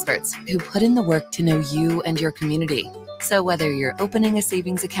of experts who put in the work to know you and your community. So whether you're opening a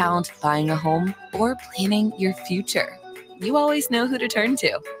savings account, buying a home, or planning your future, you always know who to turn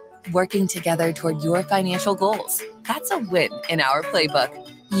to. Working together toward your financial goals. That's a win in our playbook.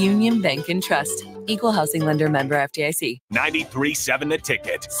 Union Bank and Trust. Equal housing lender, member FDIC. 93.7 The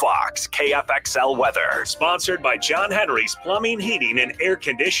Ticket. Fox KFXL weather. Sponsored by John Henry's Plumbing, Heating, and Air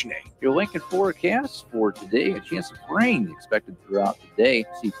Conditioning. Your Lincoln forecast for today, a chance of rain expected throughout the day.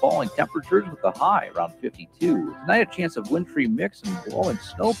 See falling temperatures with a high around 52. Tonight, a chance of wind-free mix and blowing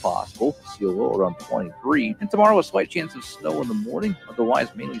snow possible. See a low around 23. And tomorrow, a slight chance of snow in the morning.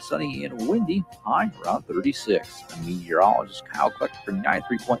 Otherwise, mainly sunny and windy. High around 36. I'm meteorologist Kyle Kleck for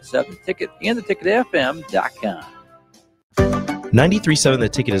 93.7 Ticket and theticketfm.com. 93.7 The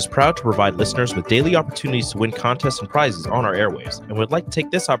Ticket is proud to provide listeners with daily opportunities to win contests and prizes on our airwaves, and would like to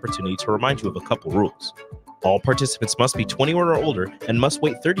take this opportunity to remind you of a couple rules. All participants must be 21 or older and must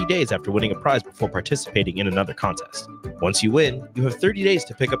wait 30 days after winning a prize before participating in another contest. Once you win, you have 30 days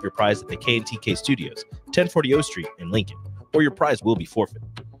to pick up your prize at the K&TK Studios, 1040 O Street in Lincoln, or your prize will be forfeit.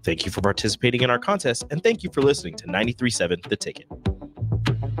 Thank you for participating in our contest, and thank you for listening to 93.7 The Ticket.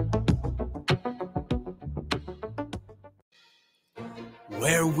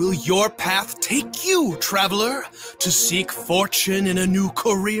 Where will your path take you, traveler? To seek fortune in a new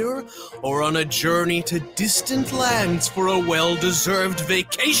career, or on a journey to distant lands for a well-deserved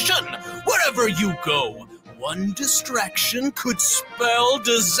vacation? Wherever you go, one distraction could spell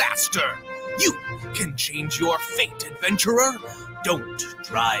disaster. You can change your fate, adventurer. Don't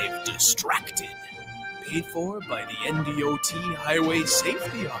drive distracted. Paid for by the NDOT Highway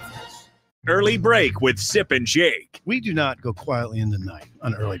Safety Office. Early Break with Sip and Jake. We do not go quietly in the night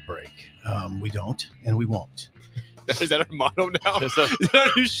on early break. We don't, and we won't. Is that our motto now? Is that our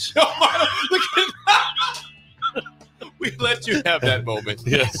new show motto? Look at that. We let you have that moment.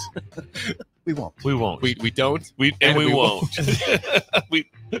 Yes. We won't. We won't. We don't. We won't.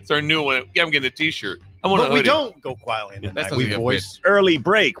 It's our new one. Yeah, I'm getting a T-shirt. I want But we don't go quietly in the night. We voice. Early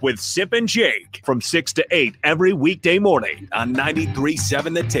Break with Sip and Jake from 6 to 8 every weekday morning on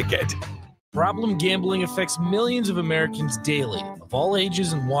 93.7 The Ticket. Problem gambling affects millions of Americans daily, of all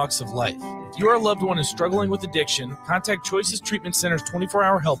ages and walks of life. If your loved one is struggling with addiction, contact Choices Treatment Center's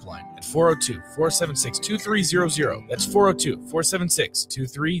 24-hour helpline at 402-476-2300. That's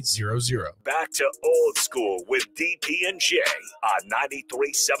 402-476-2300. Back to old school with DP and J on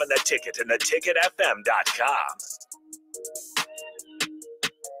 93.7 The Ticket and theticketfm.com.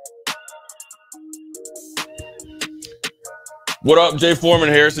 What up, Jay Foreman,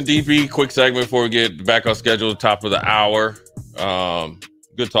 Harrison DP? Quick segment before we get back on schedule, top of the hour.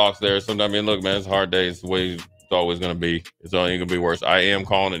 Good talks there. Sometimes, I mean, look, man, it's a hard day. It's the way it's always going to be. It's only going to be worse. I am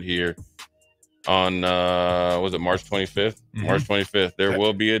calling it here on, was it March 25th? Mm-hmm. March 25th. There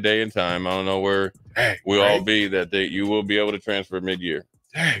will be a day and time. I don't know where we'll all be that you will be able to transfer mid-year.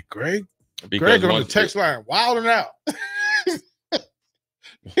 Hey, Greg. Because Greg on the text line, wilding out.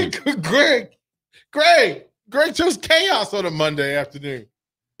 Greg chose chaos on a Monday afternoon.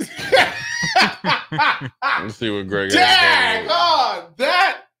 Let's see what Greg Dang on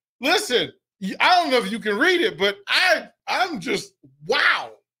that. Listen, I don't know if you can read it, but I'm just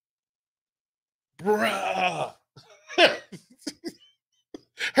wow. Bruh.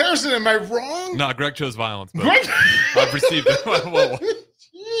 Harrison, am I wrong? No, Greg chose violence, but I've received it.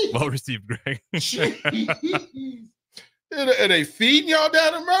 Well received, Greg. Are they feeding y'all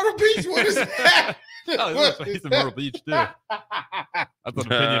down in Myrtle Beach? What is that? Oh, he's in Myrtle Beach, too. That's an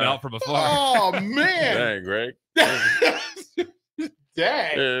opinion out from afar. Oh, man. Dang, Greg.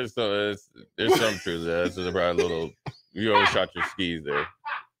 Dang. There's some truth there. This is probably a little. You overshot your skis there.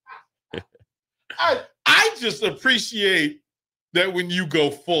 I just appreciate that when you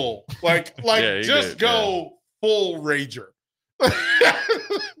go full, like Yeah, just go full rager.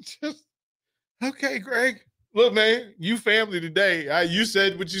 Just okay, Greg. Look, man, you family today. You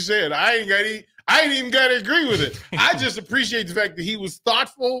said what you said. I ain't even got to agree with it. I just appreciate the fact that he was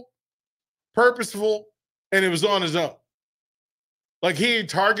thoughtful, purposeful, and it was on his own. Like he ain't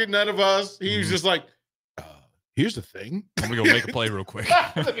target none of us. He was just like, here's the thing. Let me go make a play real quick.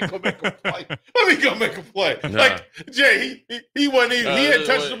 Let me go make a play. Like Jay, he wasn't even. He had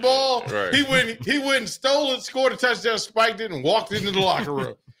touched the ball. Right. He went and stole it, scored a touchdown, spiked it, and walked into the locker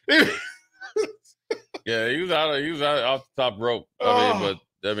room. Yeah, he was out off the top rope. I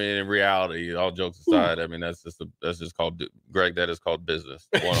mean, in reality, all jokes aside, I mean that's just called Greg. That is called business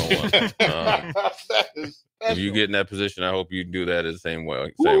 101. If you get in that position, I hope you do that in the same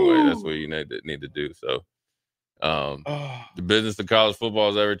way. That's what you need to do. So, the business of college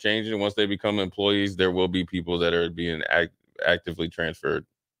football is ever changing. Once they become employees, there will be people that are being actively transferred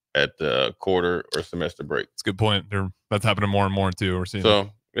at the quarter or semester break. It's a good point. That's happening more and more too. We're seeing.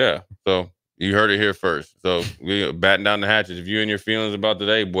 So you heard it here first. So we batten down the hatches. If you're in your feelings about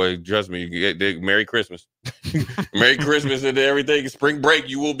today, boy, trust me, you get Merry Christmas. Merry Christmas and everything. Spring break,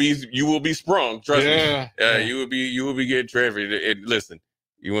 you will be sprung. Trust me. You will be getting transferred. Listen,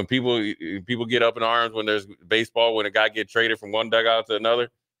 when people get up in arms when there's baseball, when a guy get traded from one dugout to another,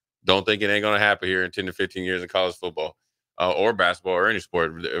 don't think it ain't gonna happen here in 10 to 15 years in college football or basketball or any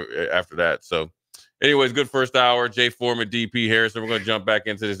sport after that. So. Anyways, good first hour. Jay Foreman, DP Harrison. We're going to jump back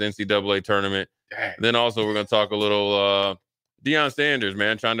into this NCAA tournament. Dang. Then also we're going to talk a little Deion Sanders,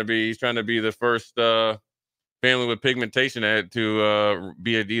 man. He's trying to be the first family with pigmentation to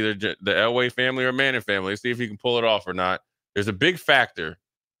be either the Elway family or Manning family. Let's see if he can pull it off or not. There's a big factor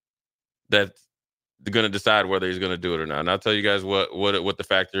that's going to decide whether he's going to do it or not. And I'll tell you guys what the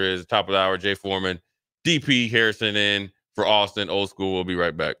factor is. Top of the hour, Jay Foreman, DP Harrison in for Austin. Old School. We'll be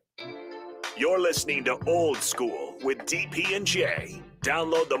right back. You're listening to Old School with DP and J.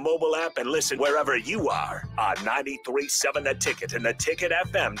 Download the mobile app and listen wherever you are on 93.7 The Ticket and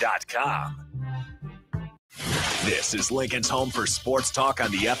theticketfm.com. This is Lincoln's home for sports talk on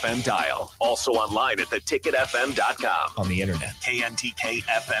the FM dial. Also online at theticketfm.com. On the internet. KNTK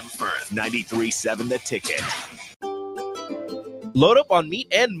FM Firth, 93.7 The Ticket. Load up on meat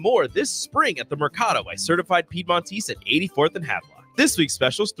and more this spring at the Mercado by Certified Piedmontese at 84th and Havelock. This week's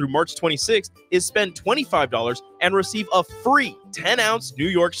specials through March 26th is spend $25 and receive a free 10-ounce New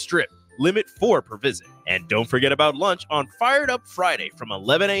York strip. Limit 4 per visit. And don't forget about lunch on Fired Up Friday from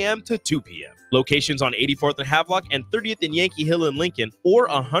 11 a.m. to 2 p.m. Locations on 84th and Havelock and 30th and Yankee Hill in Lincoln or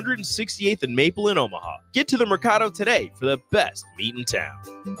 168th and Maple in Omaha. Get to the Mercado today for the best meat in town.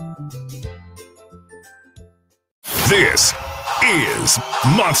 This is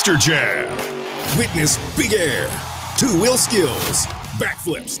Monster Jam. Witness Big Air, two-wheel skills,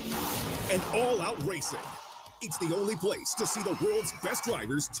 backflips, and all-out racing. It's the only place to see the world's best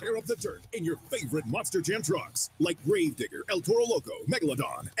drivers tear up the dirt in your favorite Monster Jam trucks, like Gravedigger, El Toro Loco,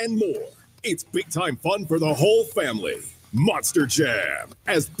 Megalodon, and more. It's big-time fun for the whole family. Monster Jam,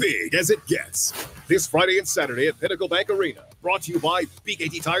 as big as it gets. This Friday and Saturday at Pinnacle Bank Arena. Brought to you by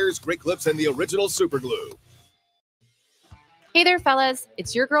BKT Tires, Great Clips, and the original Super Glue. Hey there, fellas.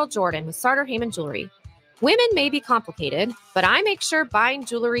 It's your girl Jordan with Sartor Heyman Jewelry. Women may be complicated, but I make sure buying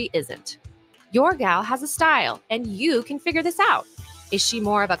jewelry isn't. Your gal has a style, and you can figure this out. Is she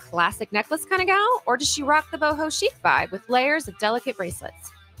more of a classic necklace kind of gal, or does she rock the boho chic vibe with layers of delicate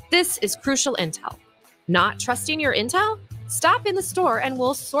bracelets? This is crucial intel. Not trusting your intel? Stop in the store and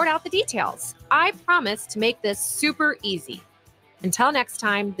we'll sort out the details. I promise to make this super easy. Until next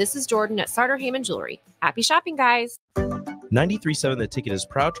time, this is Jordan at Sartor Heyman Jewelry. Happy shopping, guys. 93.7 The Ticket is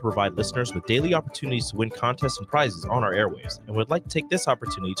proud to provide listeners with daily opportunities to win contests and prizes on our airwaves, and would like to take this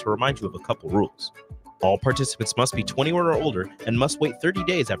opportunity to remind you of a couple rules. All participants must be 21 or older and must wait 30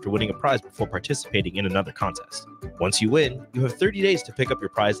 days after winning a prize before participating in another contest. Once you win, you have 30 days to pick up your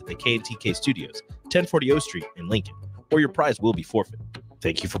prize at the KNTK Studios, 1040 O Street in Lincoln, or your prize will be forfeit.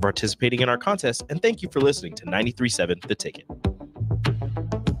 Thank you for participating in our contest, and thank you for listening to 93.7 The Ticket.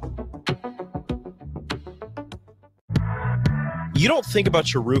 You don't think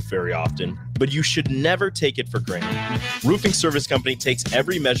about your roof very often, but you should never take it for granted. Roofing Service Company takes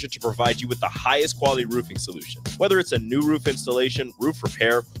every measure to provide you with the highest quality roofing solution. Whether it's a new roof installation, roof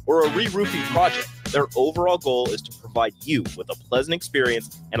repair, or a re-roofing project, their overall goal is to provide you with a pleasant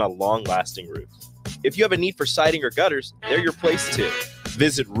experience and a long-lasting roof. If you have a need for siding or gutters, they're your place too.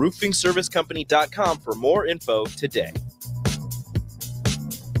 Visit roofingservicecompany.com for more info today.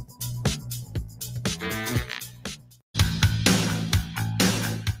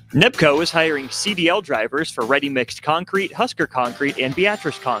 Nebco is hiring CDL drivers for Ready Mixed Concrete, Husker Concrete, and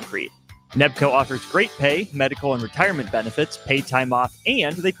Beatrice Concrete. Nebco offers great pay, medical and retirement benefits, paid time off,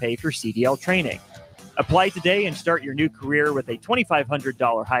 and they pay for CDL training. Apply today and start your new career with a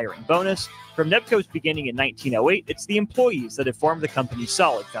 $2,500 hiring bonus. From Nebco's beginning in 1908, it's the employees that have formed the company's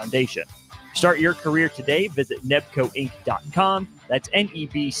solid foundation. Start your career today. Visit nebcoinc.com. That's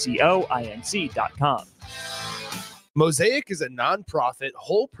NEBCOINC.com. Mosaic is a nonprofit,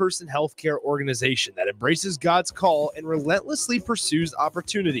 whole-person healthcare organization that embraces God's call and relentlessly pursues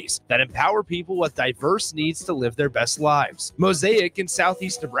opportunities that empower people with diverse needs to live their best lives. Mosaic in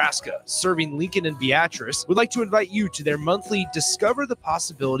Southeast Nebraska, serving Lincoln and Beatrice, would like to invite you to their monthly Discover the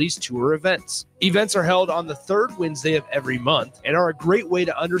Possibilities tour events. Events are held on the third Wednesday of every month and are a great way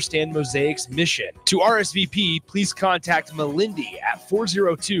to understand Mosaic's mission. To RSVP, please contact Melindy at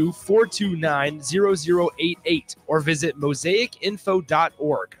 402-429-0088 or visit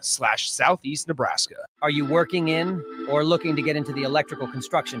mosaicinfo.org/Southeast Nebraska. Are you working in or looking to get into the electrical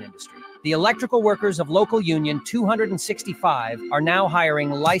construction industry? The electrical workers of local union 265 are now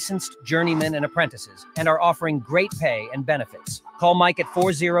hiring licensed journeymen and apprentices and are offering great pay and benefits. Call Mike at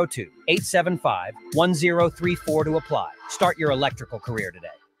 402-875-1034 to apply. Start your electrical career today.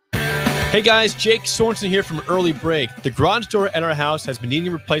 Hey guys, Jake Sorensen here from Early Break. The garage door at our house has been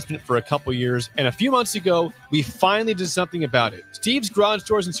needing replacement for a couple years, and a few months ago, we finally did something about it. Steve's Garage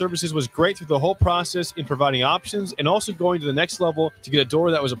Doors and Services was great through the whole process in providing options and also going to the next level to get a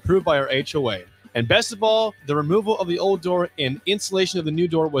door that was approved by our HOA. And best of all, the removal of the old door and installation of the new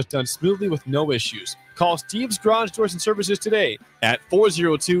door was done smoothly with no issues. Call Steve's Garage Doors and Services today at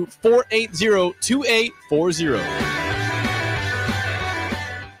 402-480-2840.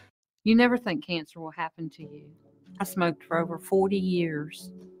 You never think cancer will happen to you. I smoked for over 40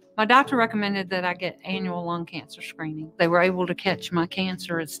 years. My doctor recommended that I get annual lung cancer screening. They were able to catch my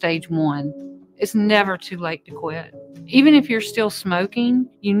cancer at stage 1. It's never too late to quit. Even if you're still smoking,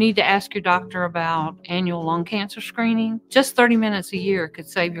 you need to ask your doctor about annual lung cancer screening. Just 30 minutes a year could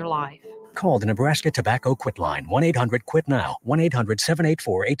save your life. Call the Nebraska Tobacco Quit Line, 1-800-QUIT-NOW,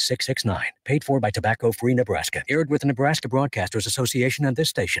 1-800-784-8669. Paid for by Tobacco Free Nebraska. Aired with the Nebraska Broadcasters Association and this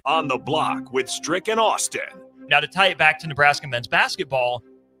station. On the Block with Strick and Austin. Now, to tie it back to Nebraska men's basketball,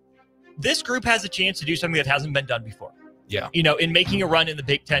 this group has a chance to do something that hasn't been done before. Yeah. You know, in making a run in the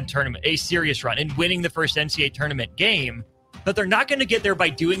Big Ten tournament, a serious run, and winning the first NCAA tournament game, but they're not going to get there by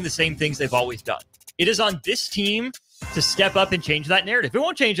doing the same things they've always done. It is on this team to step up and change that narrative. It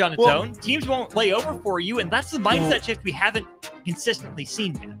won't change on its own. Teams won't lay over for you, and that's the mindset shift we haven't consistently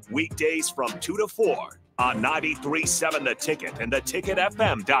seen yet. Weekdays from 2 to 4 on 93.7 The Ticket and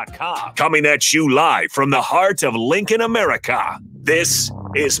theticketfm.com. Coming at you live from the heart of Lincoln, America. This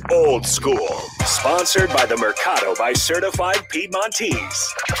is Old School, sponsored by the Mercado by Certified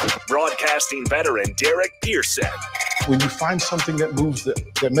Piedmontese. Broadcasting veteran Derek Pearson. When you find something that moves them,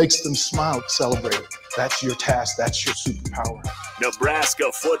 that makes them smile, celebrate it. That's your task. That's your superpower.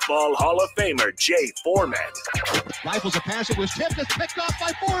 Nebraska Football Hall of Famer Jay Foreman. Rifles a pass. It was tipped. It's picked off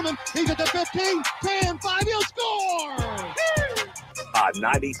by Foreman. He's at the 15, 10, 5. He'll score! On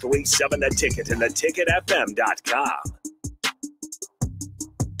 93.7 The Ticket and theticketfm.com.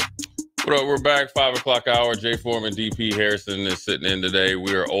 What up? We're back. 5 o'clock hour. Jay Foreman, DP Harrison is sitting in today.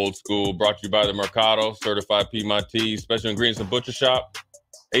 We are Old School, brought to you by the Mercado, Certified Piedmontese, Special Ingredients and Butcher Shop,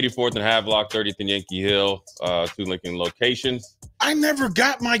 84th and Havelock, 30th and Yankee Hill, 2 Lincoln locations. I never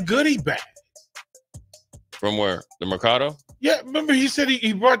got my goodie bag. From where? The Mercado? Yeah, remember he said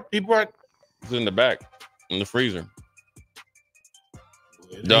he brought. It's in the back, in the freezer.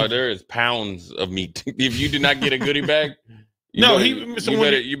 Dog, there is pounds of meat. If you did not get a goodie bag,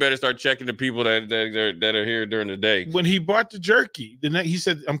 you better start checking the people that are here during the day. When he bought the jerky, he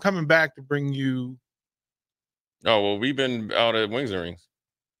said, "I'm coming back to bring you." Oh well, we've been out at Wings and Rings.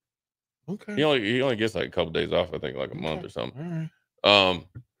 Okay. He only gets like a couple days off. I think like a month or something. All right.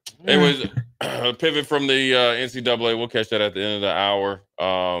 Anyways, a pivot from the NCAA. We'll catch that at the end of the hour.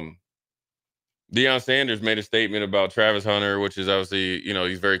 Deion Sanders made a statement about Travis Hunter, which is obviously,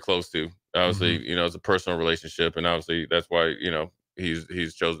 he's very close to. Obviously, it's a personal relationship, and obviously that's why,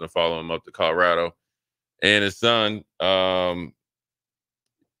 he's chosen to follow him up to Colorado. And his son, in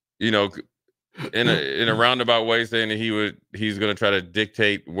a roundabout way, saying that he's going to try to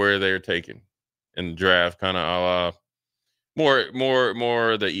dictate where they're taken in the draft, kind of a la more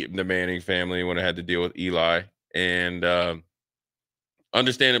the Manning family when it had to deal with Eli, and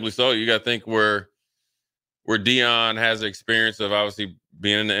understandably so. You got to think where Deion has the experience of obviously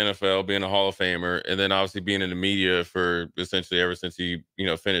being in the NFL, being a Hall of Famer, and then obviously being in the media for essentially ever since he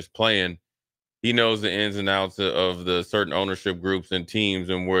finished playing. he knows the ins and outs of the certain ownership groups and teams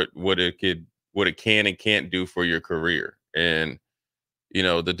and what it can and can't do for your career. And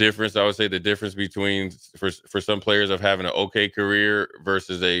the difference, I would say, the difference between for some players of having an okay career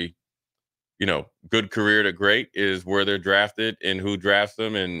versus a good career to great is where they're drafted and who drafts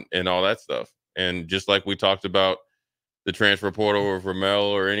them and all that stuff. And just like we talked about the transfer portal or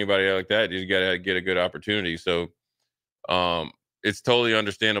Vermel or anybody like that, you got to get a good opportunity. So it's totally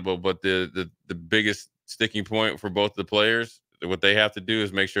understandable. But the biggest sticking point for both the players, what they have to do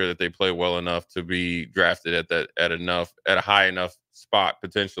is make sure that they play well enough to be drafted at a high enough spot,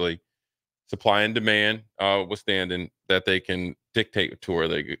 potentially supply and demand withstanding, that they can dictate to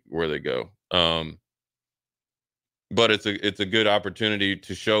where they go. But it's a good opportunity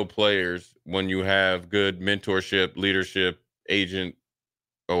to show players when you have good mentorship, leadership, agent,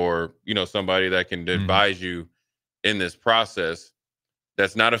 or somebody that can advise you in this process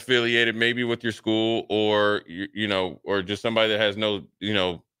that's not affiliated maybe with your school or or just somebody that has no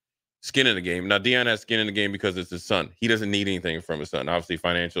skin in the game. Now Deion has skin in the game because it's his son. He doesn't need anything from his son, obviously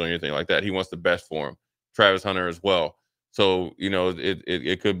financial or anything like that. He wants the best for him. Travis Hunter as well. So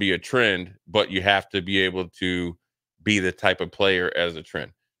it could be a trend, but you have to be able to be the type of player as a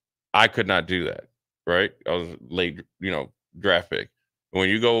trend. I could not do that, right? I was late, draft pick. When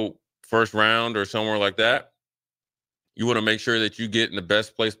you go first round or somewhere like that, you want to make sure that you get in the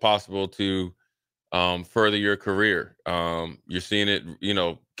best place possible to further your career. You're seeing it,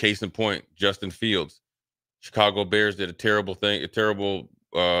 case in point, Justin Fields. Chicago Bears did a terrible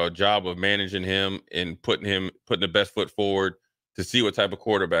job of managing him and putting the best foot forward to see what type of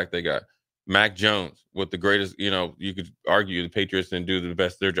quarterback they got. Mac Jones with the greatest, you could argue the Patriots didn't do the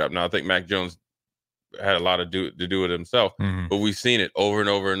best of their job. Now I think Mac Jones had a lot to do with himself, but we've seen it over and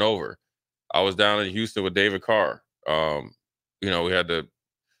over and over. I was down in Houston with David Carr. We had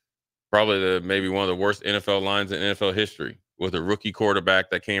maybe one of the worst NFL lines in NFL history with a rookie quarterback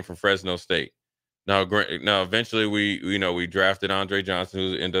that came from Fresno State. Now eventually we drafted Andre Johnson,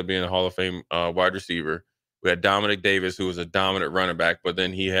 who ended up being a Hall of Fame wide receiver. We had Dominic Davis, who was a dominant running back, but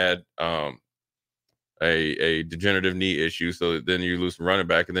then he had a degenerative knee issue. So then you lose some running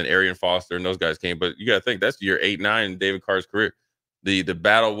back, and then Arian Foster and those guys came. But you got to think that's year 8, 9 in David Carr's career. The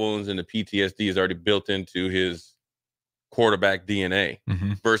battle wounds and the PTSD is already built into his quarterback DNA.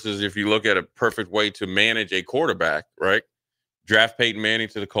 Versus if you look at a perfect way to manage a quarterback, right? Draft Peyton Manning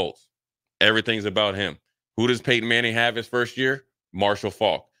to the Colts. Everything's about him. Who does Peyton Manning have his first year? Marshall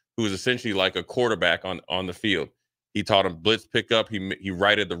Faulk, who is essentially like a quarterback on the field. He taught him blitz pickup. He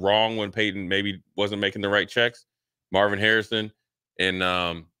righted the wrong when Peyton maybe wasn't making the right checks. Marvin Harrison and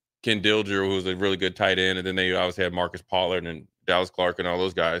Ken Dilger, who was a really good tight end. And then they obviously had Marcus Pollard and Dallas Clark and all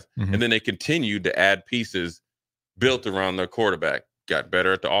those guys. And then they continued to add pieces built around their quarterback. Got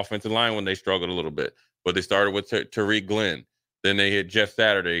better at the offensive line when they struggled a little bit. But they started with Tariq Glenn. Then they hit Jeff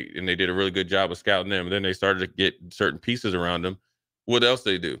Saturday, and they did a really good job of scouting them. And then they started to get certain pieces around them. What else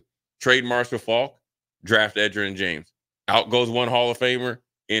they do? Trade Marshall Faulk, draft Edgerrin James. Out goes one Hall of Famer,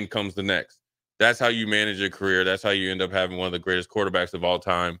 in comes the next. That's how you manage your career. That's how you end up having one of the greatest quarterbacks of all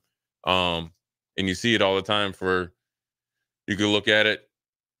time. And you see it all the time you can look at it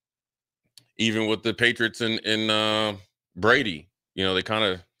even with the Patriots and Brady. They kind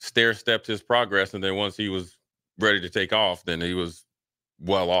of stair-stepped his progress, and then once he was ready to take off, then he was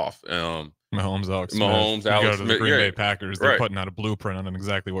well off. Mahomes, Alex Smith. Alex Smith. The Green Bay Packers, they're putting out a blueprint on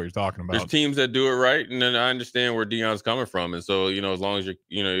exactly what you're talking about. There's teams that do it right, and then I understand where Deion's coming from. And so, as long as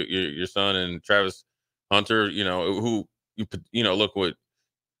your son and Travis Hunter, who look what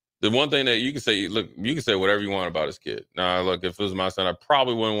the one thing that you can say, look, you can say whatever you want about his kid. Now, look, if it was my son, I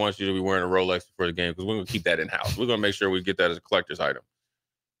probably wouldn't want you to be wearing a Rolex before the game because we're gonna keep that in house. We're gonna make sure we get that as a collector's item.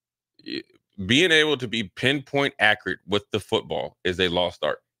 Being able to be pinpoint accurate with the football is a lost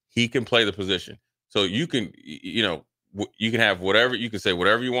art. He can play the position. So you can have whatever, you can say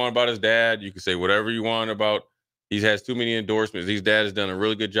whatever you want about his dad. You can say whatever you want about, he has too many endorsements. His dad has done a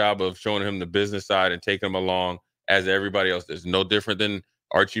really good job of showing him the business side and taking him along as everybody else does. No different than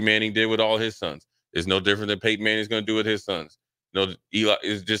Archie Manning did with all his sons. It's no different than Peyton Manning's going to do with his sons. Eli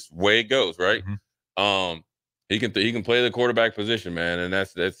is just the way it goes, right? He can play the quarterback position, man, and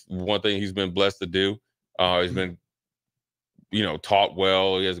that's one thing he's been blessed to do. He's been, taught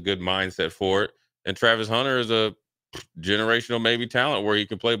well. He has a good mindset for it. And Travis Hunter is a generational maybe talent where he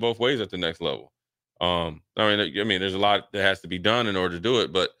can play both ways at the next level. I mean, there's a lot that has to be done in order to do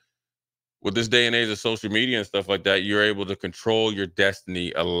it, but with this day and age of social media and stuff like that, you're able to control your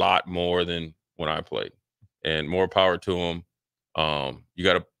destiny a lot more than when I played. And more power to him. You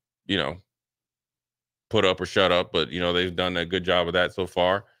got to, put up or shut up, but they've done a good job of that so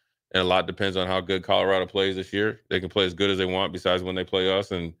far. And a lot depends on how good Colorado plays this year. They can play as good as they want besides when they play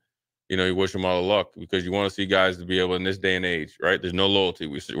us. And, you wish them all the luck because you want to see guys to be able in this day and age, right? There's no loyalty.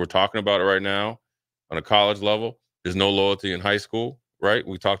 We're talking about it right now on a college level. There's no loyalty in high school, right?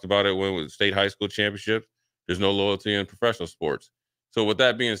 We talked about it when with state high school championships. There's no loyalty in professional sports. So with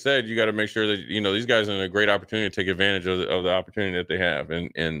that being said, you got to make sure that, these guys are in a great opportunity to take advantage of the opportunity that they have.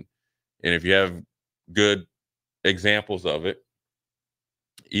 And if you have good examples of it,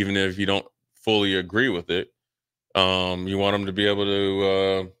 even if you don't fully agree with it, you want them to be able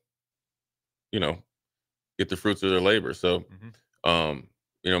to, get the fruits of their labor. So,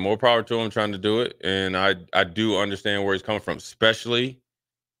 more power to him trying to do it. And I do understand where he's coming from, especially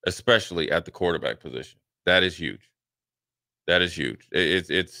at the quarterback position. That is huge. That is huge.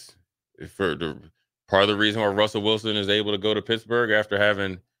 It's for the part of the reason why Russell Wilson is able to go to Pittsburgh after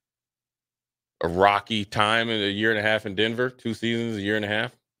having a rocky time in a year and a half in Denver, 2 seasons, a year and a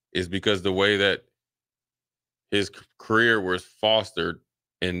half, is because the way that his career was fostered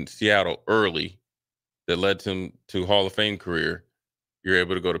in Seattle early that led him to Hall of Fame career. You're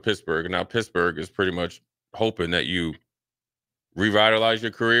able to go to Pittsburgh. And now Pittsburgh is pretty much hoping that you revitalize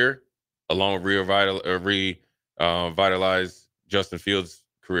your career along with revitalize Justin Fields'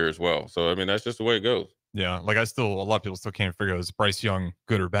 career as well. So, I mean, that's just the way it goes. Yeah, like a lot of people still can't figure out, is Bryce Young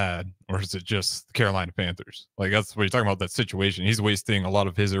good or bad, or is it just the Carolina Panthers? Like, that's what you're talking about, that situation. He's wasting a lot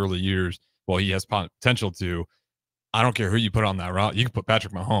of his early years while he has potential to. I don't care who you put on that route. You can put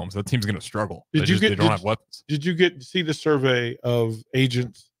Patrick Mahomes. That team's going to struggle. They don't have weapons. Did you get to see the survey of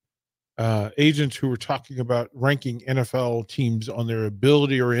agents who were talking about ranking NFL teams on their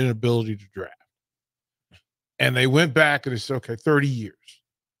ability or inability to draft? And they went back and they said, okay, 30 years.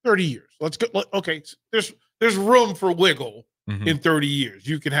 30 years. Let's go. Okay, there's room for wiggle in 30 years.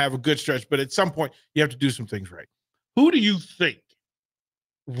 You can have a good stretch, but at some point you have to do some things right. Who do you think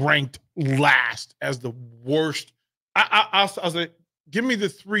ranked last as the worst? I'll say, give me the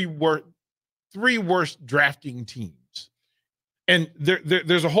three worst drafting teams. And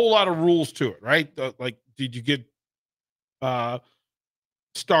there's a whole lot of rules to it, right? Like, did you get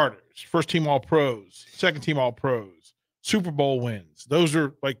starters, first team all pros, second team all pros, Super Bowl wins? Those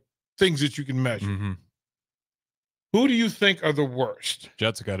are like things that you can measure. Who do you think are the worst?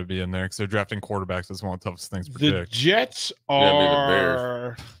 Jets got to be in there because they're drafting quarterbacks. That's one of the toughest things to The predict. Jets Yeah, the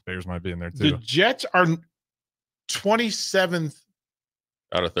are. Bears might be in there too. The Jets are 27th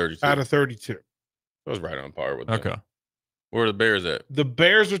out of 32. Out of 32. I was right on par with that. Okay. Where are the Bears at? The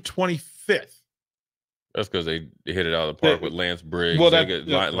Bears are 25th. That's because they hit it out of the park with Lance Briggs. Well, They that-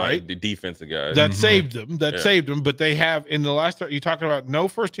 get right. the defensive guys. That saved them. That Yeah. saved them. But they have, in the last, you're talking about no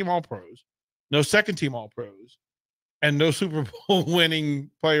first team all pros, no second team all pros, and no Super Bowl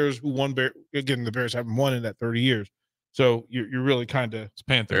winning players who won. Again, the Bears haven't won in that 30 years. So you're really kind of It's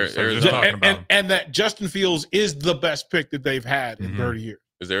Panthers. So Arizona. just talking about them. and that Justin Fields is the best pick that they've had in 30 years.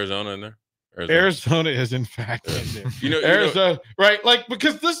 Is Arizona in there? Arizona is in fact in there. You know, Arizona, right? Like,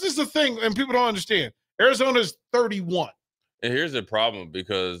 because this is the thing, and people don't understand. Arizona's 31. And here's the problem,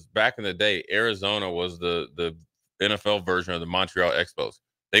 because back in the day, Arizona was the NFL version of the Montreal Expos.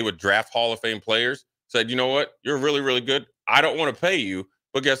 They would draft Hall of Fame players, said, you know what? You're really, really good. I don't want to pay you.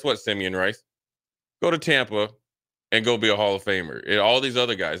 But guess what, Simeon Rice? Go to Tampa and go be a Hall of Famer. And all these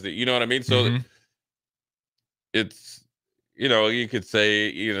other guys, you know what I mean? So it's, you could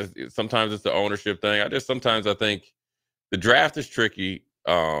say, sometimes it's the ownership thing. Sometimes I think the draft is tricky,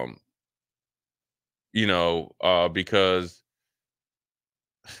 because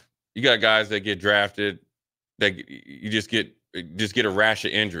you got guys that get drafted that you just get a rash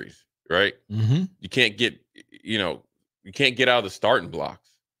of injuries, right? You can't get, you can't get out of the starting blocks.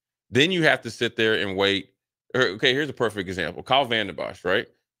 Then you have to sit there and wait. Okay, here's a perfect example. Kyle Van Bosch, right?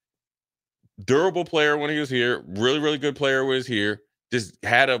 Durable player when he was here, really, really good player when he was here, just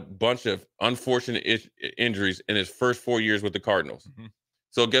had a bunch of unfortunate injuries in his first 4 years with the Cardinals.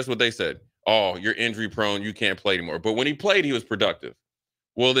 So guess what they said? Oh, you're injury prone. You can't play anymore. But when he played, he was productive.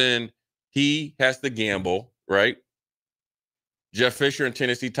 Well, then he has to gamble, right? Jeff Fisher and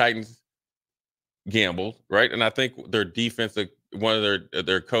Tennessee Titans gambled, right? And I think their defensive, one of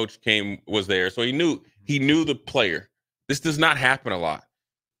their coach was there. So he knew the player. This does not happen a lot.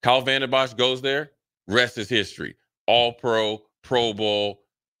 Kyle Van Bosch goes there, rest is history. All pro, Pro Bowl,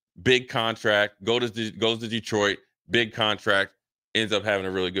 big contract, goes to Detroit, big contract, ends up having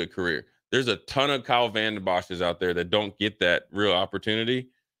a really good career. There's a ton of Kyle Van Bosches out there that don't get that real opportunity.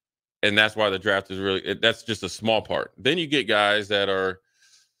 And that's why the draft is that's just a small part. Then you get guys that are,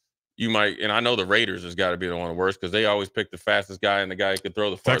 and I know the Raiders has got to be the one of the worst because they always pick the fastest guy and the guy who can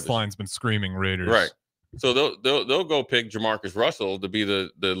throw the farthest. Text line's been screaming Raiders. Right. So they'll go pick Jamarcus Russell to be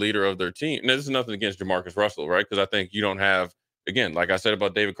the leader of their team. Now, this is nothing against Jamarcus Russell, right? Because I think you don't have, again, like I said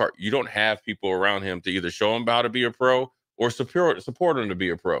about David Carr, you don't have people around him to either show him how to be a pro or support him to be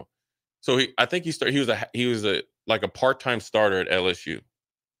a pro. So I think he was like a part-time starter at LSU,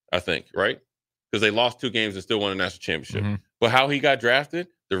 I think, right? Because they lost 2 games and still won a national championship. Mm-hmm. But how he got drafted,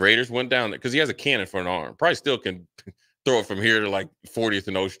 the Raiders went down there because he has a cannon for an arm. Probably still can throw it from here to like 40th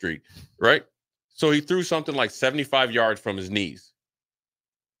and O Street, right? So he threw something like 75 yards from his knees.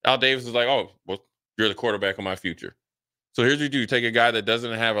 Al Davis is like, oh, well, you're the quarterback of my future. So here's what you do. You take a guy that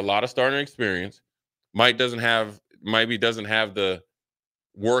doesn't have a lot of starting experience, maybe doesn't have the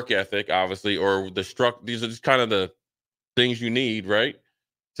work ethic, obviously, or these are just kind of the things you need, right,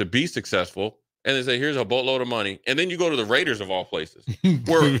 to be successful. And they say, here's a boatload of money. And then you go to the Raiders of all places,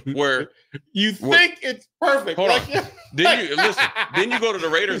 where you think it's perfect. Hold on. Then you go to the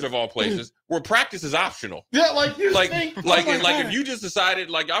Raiders of all places, where practice is optional. Yeah, if you just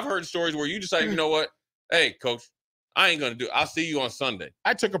decided, like I've heard stories where you decided, you know what, hey, coach, I ain't gonna do it. I'll see you on Sunday.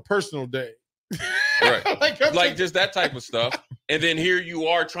 I took a personal day. Right. like just that type of stuff. And then here you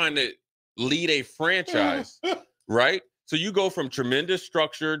are trying to lead a franchise, right? So you go from tremendous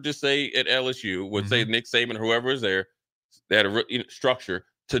structure, just say at LSU, would say Nick Saban, whoever is there, they had a structure,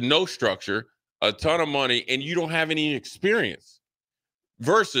 to no structure, a ton of money, and you don't have any experience.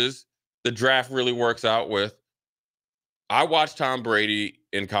 Versus the draft really works out with, I watched Tom Brady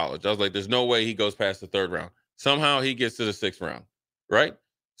in college. I was like, there's no way he goes past the 3rd round. Somehow he gets to the 6th round, right?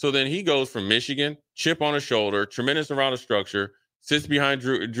 So then he goes from Michigan, chip on his shoulder, tremendous amount of structure, sits behind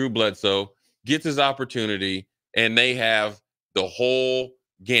Drew Bledsoe, gets his opportunity, and they have the whole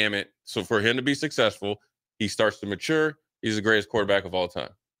gamut. So for him to be successful, he starts to mature. He's the greatest quarterback of all time.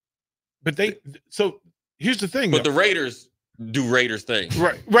 But so here's the thing. But the Raiders do Raiders things.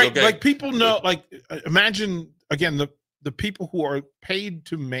 Right. Okay? Like people know, like imagine, again, the people who are paid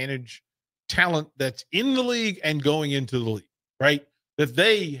to manage talent that's in the league and going into the league, right? That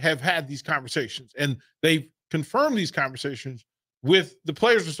they have had these conversations and they've confirmed these conversations with the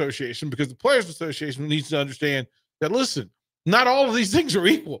Players Association, because the Players Association needs to understand that, listen, not all of these things are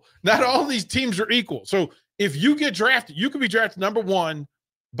equal. Not all of these teams are equal. So if you get drafted, you could be drafted number 1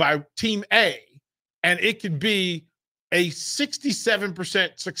 by team A, and it could be a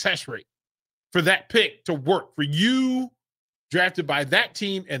 67% success rate for that pick to work, for you drafted by that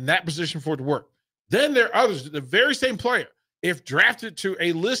team and that position for it to work. Then there are others, the very same player, if drafted to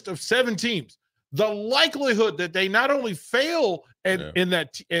a list of 7 teams, the likelihood that they not only fail at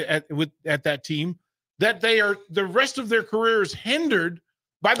that team, that they are, the rest of their career is hindered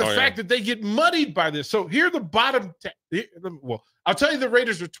by the fact that they get muddied by this. So here are the bottom. Well, I'll tell you, the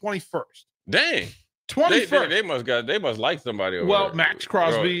Raiders are 21st. Dang, 21st. They must like somebody over well, there. Max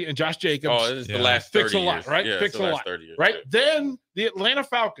Crosby and Josh Jacobs. Oh, this is the last 30 fix a lot, years. right? Yeah, Fix a lot, 30 years, right? yeah. Then the Atlanta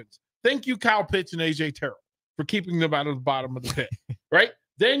Falcons. Thank you, Kyle Pitts and AJ Terrell, for keeping them out of the bottom of the pit, right?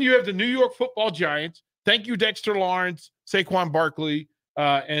 Then you have the New York Football Giants. Thank you, Dexter Lawrence, Saquon Barkley,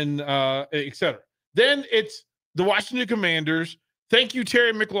 and et cetera. Then it's the Washington Commanders. Thank you,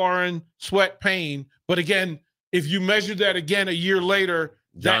 Terry McLaurin, Sweat, Payne. But again, if you measure that again a year later,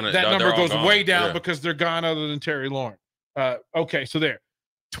 that number goes way down because they're gone other than Terry Lawrence. Okay, so there.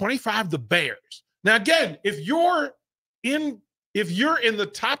 25, the Bears. Now, again, if you're in the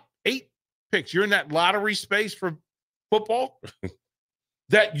top 8 picks, you're in that lottery space for football,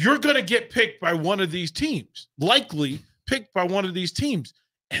 that you're going to get picked by one of these teams, likely picked by one of these teams.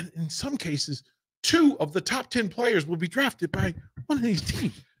 And in some cases, 2 of the top 10 players will be drafted by one of these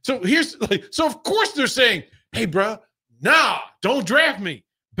teams. So so of course they're saying, hey, bro, nah, don't draft me.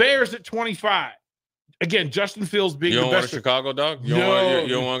 Bears at 25. Again, Justin Fields being the best. You don't want a Chicago dog? You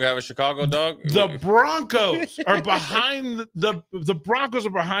don't want to have a Chicago dog? The Broncos are behind the Broncos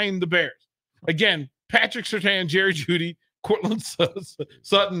are behind the Bears. Again, Patrick Surtain, Jerry Jeudy, Cortland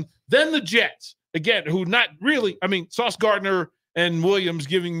Sutton, then the Jets. Again, who not really, Sauce Gardner and Williams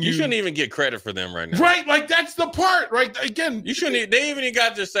giving you. You shouldn't even get credit for them right now. Right, like that's the part, right? Again, you shouldn't. They even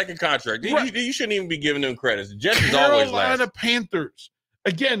got their second contract. You shouldn't even be giving them credit. The Jets is always last. Carolina Panthers.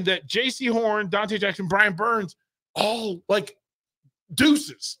 Again, that J.C. Horn, Dante Jackson, Brian Burns, all like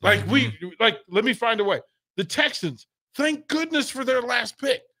deuces. Like let me find a way. The Texans, thank goodness for their last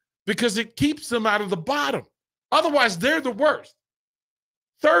pick, because it keeps them out of the bottom. Otherwise, they're the worst.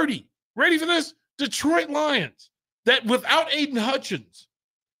 30. Ready for this? Detroit Lions. That without Aiden Hutchins,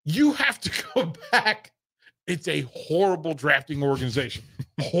 you have to go back. It's a horrible drafting organization.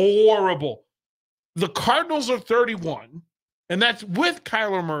 Horrible. The Cardinals are 31, and that's with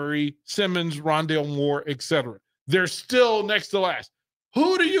Kyler Murray, Simmons, Rondale Moore, etc. They're still next to last.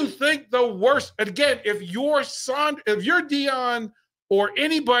 Who do you think the worst? And again, if you're Deion or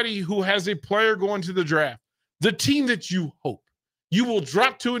anybody who has a player going to the draft, the team that you hope, you will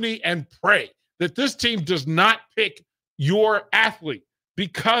drop to a knee and pray that this team does not pick your athlete,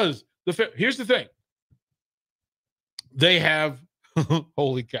 because here's the thing. They have,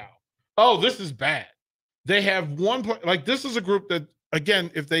 holy cow. Oh, this is bad. They have one play. Like, this is a group that,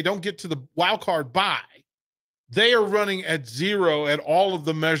 again, if they don't get to the wild card bye, they are running at 0 at all of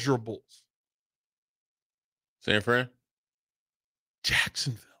the measurables. San Fran?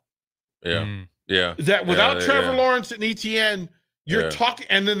 Jacksonville. Yeah. Yeah. That without Trevor Lawrence and ETN, you're talking,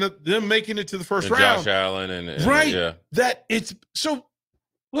 and then them making it to the first round. Josh Allen and right. Yeah. That it's so.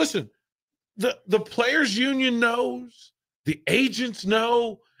 Listen, the players' union knows, the agents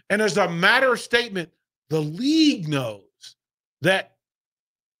know, and as a matter of statement, the league knows that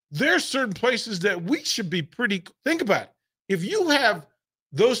there's certain places that we should be pretty. Think about it. If you have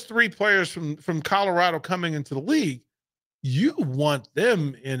those 3 players from Colorado coming into the league, you want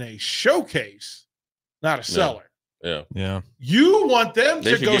them in a showcase, not a cellar. Yeah. Yeah. You want them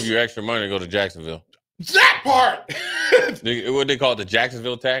They to should go. give you extra money to go to Jacksonville. That part. What they call it, the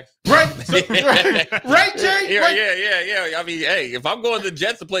Jacksonville tax? Right. Right, Jay? Yeah. I mean, hey, if I'm going to the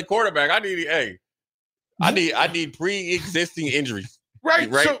Jets to play quarterback, I need pre-existing injuries.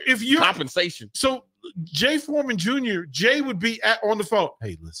 Right. So if you compensation. So Jay Foreman Jr., Jay would be on the phone.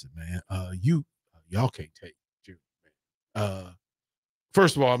 Hey, listen, man. Y'all can't take Junior, man.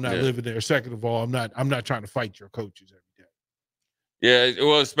 First of all, I'm not living there. Second of all, I'm not trying to fight your coaches every day. Yeah,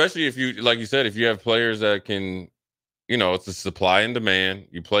 well, especially if you, like you said, if you have players that can, it's a supply and demand.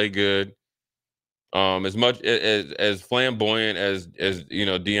 You play good. As much as flamboyant as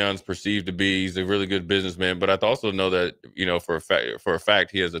Deion's perceived to be, he's a really good businessman. But I also know that for a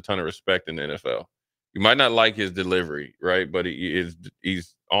fact he has a ton of respect in the NFL. You might not like his delivery, right? But he's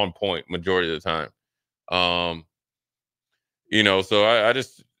on point majority of the time. So I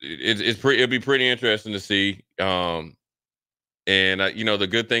just it'd be pretty interesting to see. And the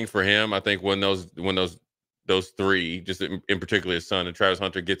good thing for him, I think when those 3, just in particular his son and Travis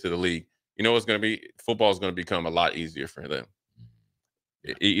Hunter, get to the league, what's going to be, football is going to become a lot easier for them.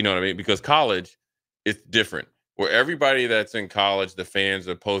 You know what I mean? Because college, it's different. Where everybody that's in college, the fans,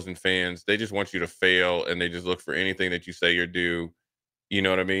 the opposing fans, they just want you to fail, and they just look for anything that you say you're due. You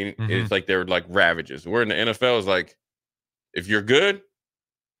know what I mean? Mm-hmm. It's like they're like ravages. Where in the NFL is like, if you're good,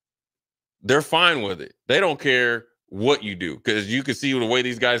 they're fine with it. They don't care what you do, because you can see the way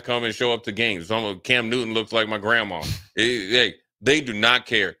these guys come and show up to games. Cam Newton looks like my grandma. They do not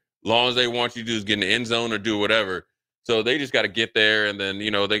care. Long as they want you to do is get in the end zone or do whatever. So they just got to get there, and then,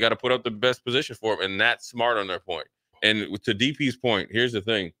 they got to put up the best position for them, and that's smart on their point. And to DP's point, here's the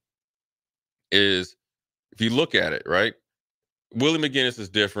thing, is if you look at it, right, Willie McGinnis is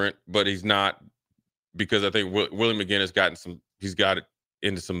different, but he's not, because I think Willie McGinnis he's got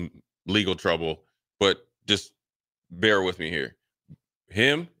into some legal trouble, but just bear with me here.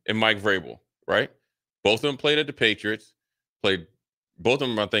 Him and Mike Vrabel, right? Both of them played at the Patriots, both of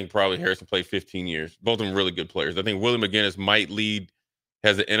them, I think, probably Harrison played 15 years. Both of them really good players. I think Willie McGinnis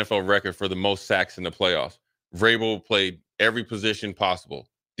has an NFL record for the most sacks in the playoffs. Vrabel played every position possible.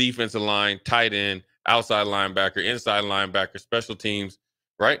 Defensive line, tight end, outside linebacker, inside linebacker, special teams,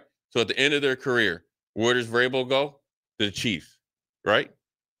 right? So at the end of their career, where does Vrabel go? To the Chiefs, right?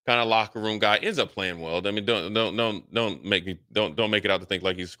 Kind of locker room guy, ends up playing well. I mean, don't make it out to think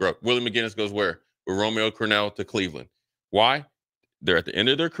like he's scrub. Willie McGinnis goes where? With Romeo Crennel to Cleveland. Why? They're at the end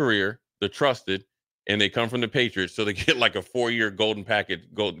of their career. They're trusted, and they come from the Patriots, so they get like a 4-year golden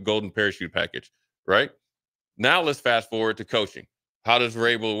parachute package, right? Now let's fast forward to coaching. How does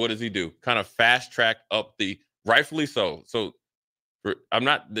Vrabel? What does he do? Kind of fast track up rightfully so. So I'm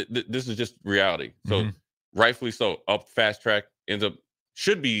not. This is just reality. So rightfully so, up fast track,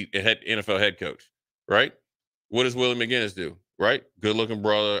 should be a NFL head coach, right? What does Willie McGinnis do? Right, good looking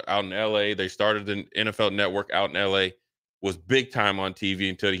brother out in LA. They started the NFL Network out in LA. Was big time on TV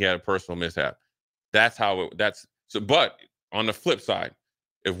until he had a personal mishap. That's how so. But on the flip side,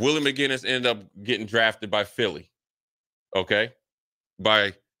 if Willie McGinnis ended up getting drafted by Philly, okay,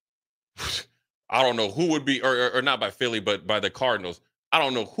 I don't know who would be, or not by Philly, but by the Cardinals. I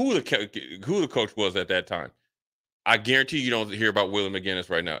don't know who the coach was at that time. I guarantee you don't hear about Willie McGinnis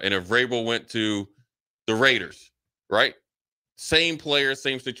right now. And if Vrabel went to the Raiders, right, same player,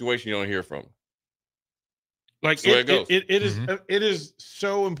 same situation, you don't hear from him. Like so it is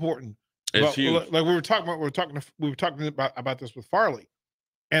so important. It's huge. Like we were talking about this with Farley,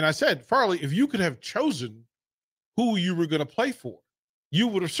 and I said, Farley, if you could have chosen who you were going to play for, you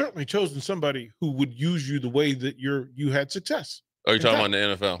would have certainly chosen somebody who would use you the way that you had success. Oh, you're talking about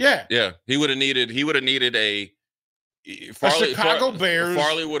the NFL? Yeah. Yeah. He would have needed a Chicago Bears.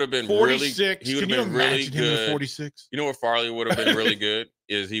 Farley would have been 46. He would Can have you been really imagine him at good. 46? You know what Farley would have been really good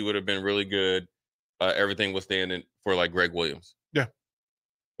is he would have been really good. Everything was standing for like Greg Williams. Yeah.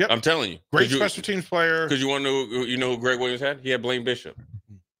 Yep. I'm telling you. Great special teams player. Because you want to know, who Greg Williams had? He had Blaine Bishop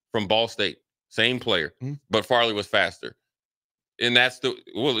from Ball State. Same player. But Farley was faster. And that's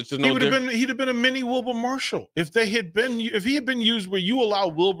it's just no different. He'd have been a mini Wilbur Marshall if he had been used where you allow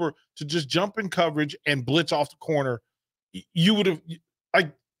Wilbur to just jump in coverage and blitz off the corner. You would have.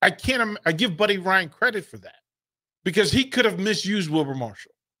 I give Buddy Ryan credit for that because he could have misused Wilbur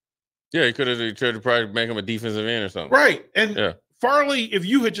Marshall. Yeah, he could have tried to probably make him a defensive end or something. Right. And Farley, if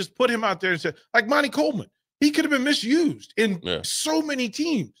you had just put him out there and said, like Monty Coleman, he could have been misused in so many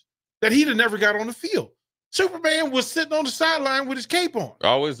teams that he'd have never got on the field. Superman was sitting on the sideline with his cape on.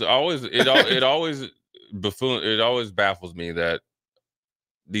 It always baffles me that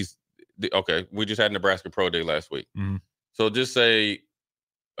we just had Nebraska Pro Day last week. Mm-hmm. So just say,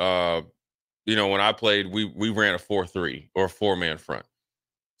 when I played, we ran a 4-3 or a 4-man front.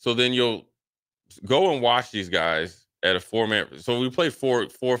 So then you'll go and watch these guys at a 4-man. So we played 4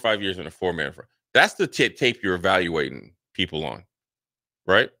 or 5 years in a 4-man front. That's the tape you're evaluating people on,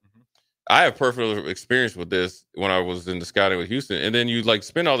 right? I have personal experience with this when I was in the scouting with Houston. And then you like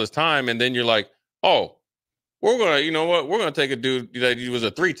spend all this time and then you're like, oh, we're going to take a dude that was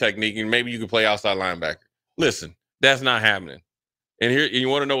a 3 technique and maybe you can play outside linebacker. Listen, that's not happening. And here, you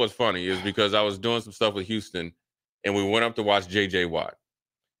want to know what's funny is because I was doing some stuff with Houston and we went up to watch J.J. Watt.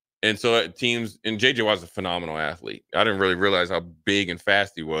 And so at teams, and J.J. Watt's a phenomenal athlete. I didn't really realize how big and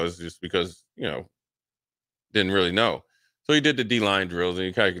fast he was just because, didn't really know. So he did the D-line drills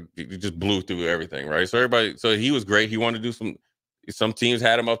and he just blew through everything, right? So he was great. He wanted to do some teams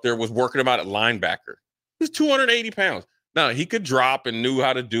had him up there, was working him out at linebacker. He was 280 pounds. Now, he could drop and knew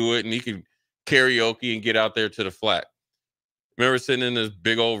how to do it, and he could karaoke and get out there to the flat. Remember sitting in this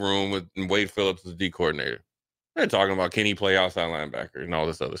big old room with Wade Phillips as the D coordinator. They're talking about, can he play outside linebacker and all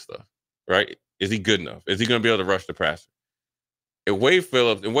this other stuff, right? Is he good enough? Is he going to be able to rush the passer? And Wade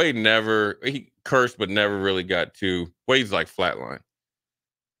Phillips, and Wade he cursed, but never really got to. Wade's like flatline.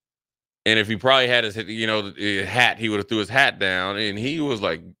 And if he probably had his, hat, he would have threw his hat down. And he was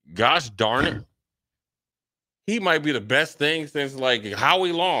like, gosh darn it. He might be the best thing since like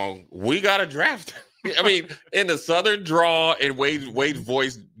Howie Long. We got to draft. I mean, in the Southern draw, and Wade's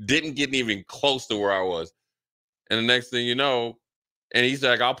voice didn't get even close to where I was. And the next thing you know, and he's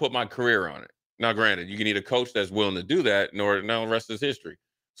like, I'll put my career on it. Now, granted, you need a coach that's willing to do that in order. Now, the rest is history.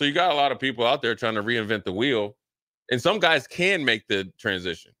 So you got a lot of people out there trying to reinvent the wheel. And some guys can make the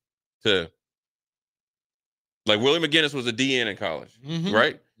transition to, like Willie McGinnis was a DN in college,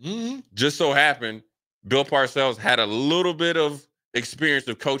 right? Mm-hmm. Just so happened, Bill Parcells had a little bit of experience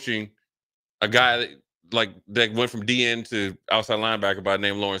of coaching a guy that went from DN to outside linebacker by the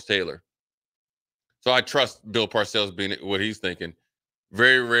name Lawrence Taylor. So I trust Bill Parcells being what he's thinking.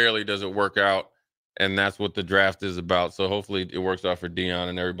 Very rarely does it work out, and that's what the draft is about. So hopefully it works out for Deion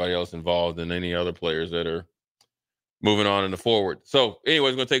and everybody else involved and any other players that are moving on in the forward. So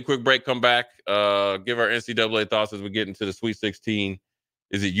anyways, we're going to take a quick break, come back, give our NCAA thoughts as we get into the Sweet 16.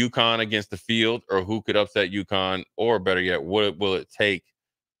 Is it UConn against the field, or who could upset UConn, or better yet, what will it take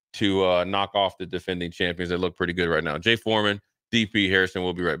to knock off the defending champions that look pretty good right now? Jay Foreman, DP Harrison,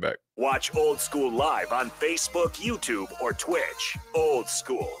 we'll be right back. Watch Old School live on Facebook, YouTube, or Twitch. Old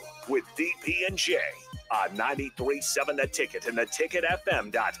School with DP and J on 93.7 The Ticket and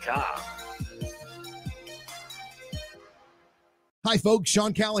theticketfm.com. Hi, folks.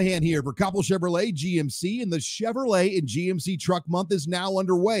 Sean Callahan here for Koppel Chevrolet GMC, and the Chevrolet and GMC Truck Month is now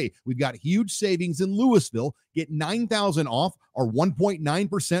underway. We've got huge savings in Louisville. Get $9,000 off or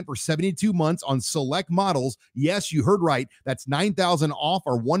 1.9% for 72 months on select models. Yes, you heard right. That's $9,000 off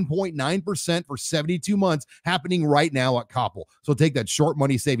or 1.9% for 72 months happening right now at Koppel. So take that short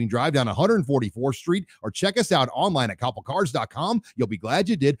money saving drive down 144th Street or check us out online at koppelcars.com. You'll be glad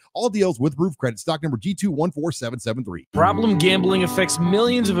you did. All deals with proof credit. Stock number G214773. Problem gambling affects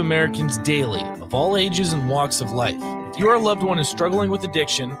millions of Americans daily, of all ages and walks of life. If your loved one is struggling with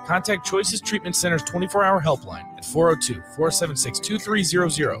addiction, contact Choices Treatment Center's 24-hour helpline at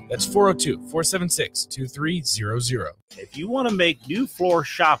 402-476-2300. That's 402-476-2300. If you want to make new floor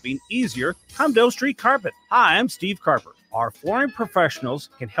shopping easier, come to O Street Carpet. Hi, I'm Steve Carper. Our flooring professionals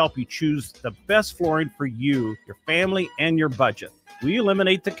can help you choose the best flooring for you, your family, and your budget. We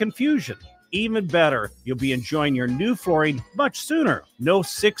eliminate the confusion. even better, you'll be enjoying your new flooring much sooner. No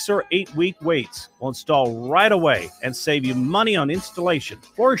 6 or 8 week waits. We'll install right away and save you money on installation.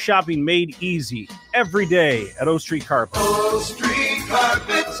 Floor shopping made easy every day at O Street Carpet. O Street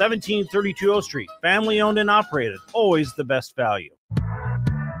Carpet. 1732 O Street. Family owned and operated. Always the best value.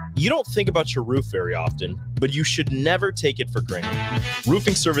 You don't think about your roof very often, but you should never take it for granted.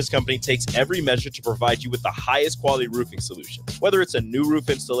 Roofing Service Company takes every measure to provide you with the highest quality roofing solution. Whether it's a new roof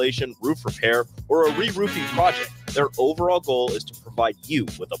installation, roof repair, or a re-roofing project, their overall goal is to provide you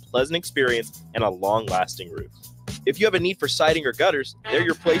with a pleasant experience and a long-lasting roof. If you have a need for siding or gutters, they're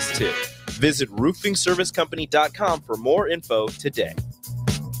your place too. Visit roofingservicecompany.com for more info today.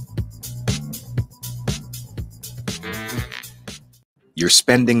 You're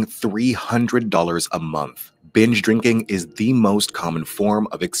spending $300 a month. Binge drinking is the most common form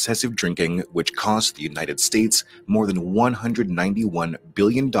of excessive drinking, which costs the United States more than $191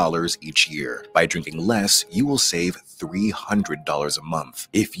 billion each year. By drinking less, you will save $300 a month.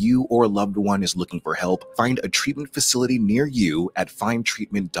 If you or a loved one is looking for help, find a treatment facility near you at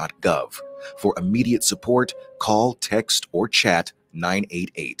findtreatment.gov. For immediate support, call, text, or chat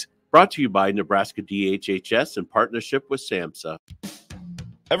 988. Brought to you by Nebraska DHHS in partnership with SAMHSA.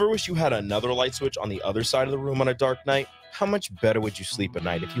 Ever wish you had another light switch on the other side of the room on a dark night? How much better would you sleep at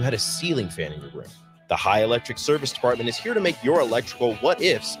night if you had a ceiling fan in your room? The High Electric Service Department is here to make your electrical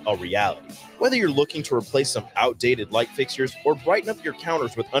what-ifs a reality. Whether you're looking to replace some outdated light fixtures or brighten up your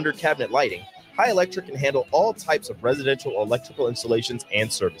counters with under-cabinet lighting, High Electric can handle all types of residential electrical installations and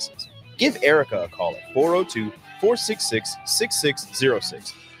services. Give Erica a call at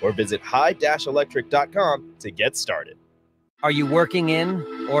 402-466-6606 or visit high-electric.com to get started. Are you working in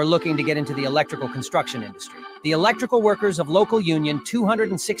or looking to get into the electrical construction industry? The electrical workers of local union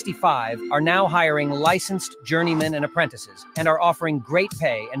 265 are now hiring licensed journeymen and apprentices and are offering great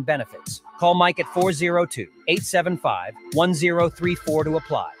pay and benefits. Call Mike at 402-875-1034 to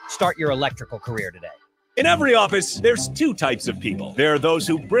apply. Start your electrical career today. In every office, there's two types of people. There are those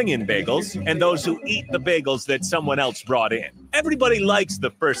who bring in bagels and those who eat the bagels that someone else brought in. Everybody likes the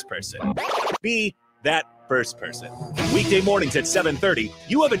first person. Be that first person. Weekday mornings at 7:30,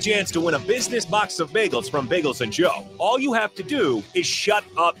 you have a chance to win a business box of bagels from Bagels & Joe. All you have to do is shut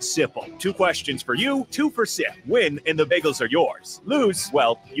up, Sipple. 2 questions for you, 2 for Sip. Win and the bagels are yours. Lose,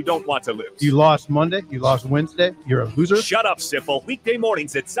 well, you don't want to lose. You lost Monday, you lost Wednesday, you're a loser. Shut up, Sipple. Weekday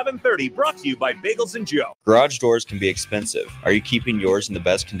mornings at 7:30, brought to you by Bagels & Joe. Garage doors can be expensive. Are you keeping yours in the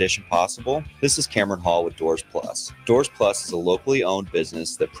best condition possible? This is Cameron Hall with Doors Plus. Doors Plus is a locally owned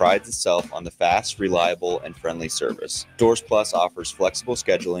business that prides itself on the fast, reliable, and friendly service. Doors Plus offers flexible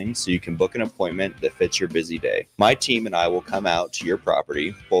scheduling so you can book an appointment that fits your busy day. My team and I will come out to your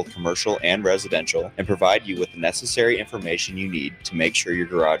property, both commercial and residential, and provide you with the necessary information you need to make sure your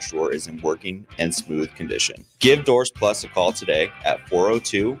garage door is in working and smooth condition. Give Doors Plus a call today at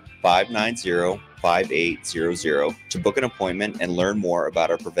 402-590-5800 to book an appointment and learn more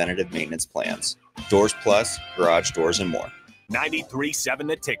about our preventative maintenance plans. Doors Plus, garage doors, and more. 93.7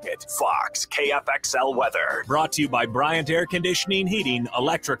 The Ticket, Fox, KFXL weather. Brought to you by Bryant Air Conditioning, Heating,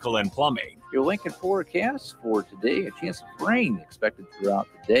 Electrical, and Plumbing. Your Lincoln forecast for today, a chance of rain expected throughout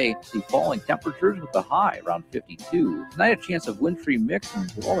the day. See falling temperatures with a high around 52. Tonight, a chance of wind-free mix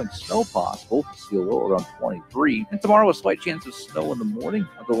and blowing snow possible. Feel low around 23. And tomorrow, a slight chance of snow in the morning.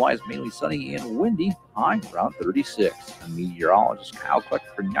 Otherwise, mainly sunny and windy. High around 36. I'm meteorologist Kyle Cluck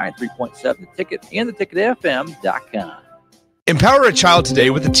for 93.7 The Ticket and theticketfm.com. Empower a child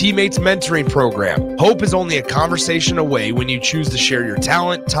today with the Teammates Mentoring Program. Hope is only a conversation away when you choose to share your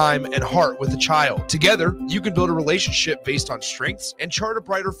talent, time, and heart with a child. Together, you can build a relationship based on strengths and chart a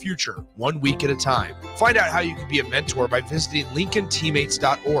brighter future, 1 week at a time. Find out how you can be a mentor by visiting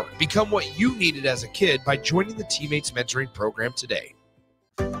LincolnTeammates.org. Become what you needed as a kid by joining the Teammates Mentoring Program today.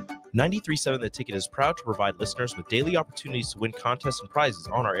 93.7 The Ticket is proud to provide listeners with daily opportunities to win contests and prizes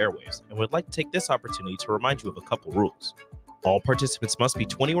on our airwaves, and would like to take this opportunity to remind you of a couple rules. All participants must be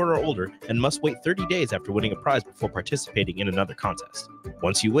 21 or older and must wait 30 days after winning a prize before participating in another contest.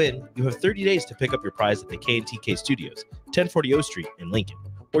 Once you win, you have 30 days to pick up your prize at the K&TK Studios, 1040 O Street in Lincoln,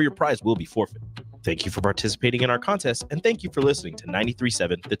 or your prize will be forfeit. Thank you for participating in our contest, and thank you for listening to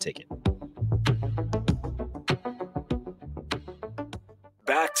 93.7 The Ticket.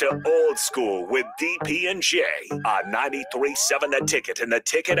 Back to old school with DP and J on 93.7 The Ticket and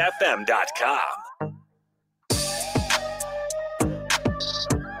theticketfm.com.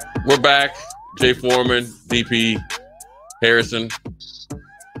 We're back. Jay Foreman, DP, Harrison,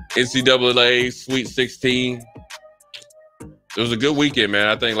 NCAA Sweet 16. It was a good weekend, man.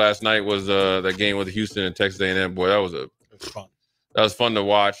 I think last night was that game with Houston and Texas A&M. Boy, that was fun. That was fun to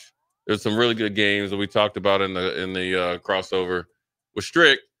watch. There's some really good games that we talked about in the crossover with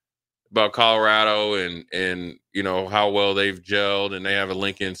Strick about Colorado and you know how well they've gelled, and they have a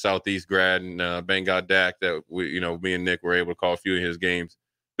Lincoln Southeast grad and Bangad Dak that me and Nick were able to call a few of his games.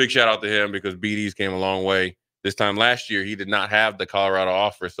 Big shout out to him because BD's came a long way. This time last year, he did not have the Colorado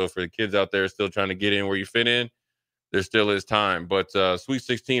offer. So for the kids out there still trying to get in where you fit in, there still is time. But Sweet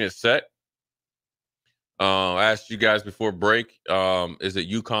 16 is set. I asked you guys before break, is it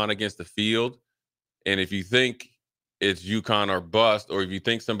UConn against the field? And if you think it's UConn or bust, or if you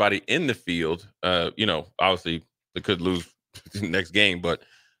think somebody in the field, obviously they could lose the next game, but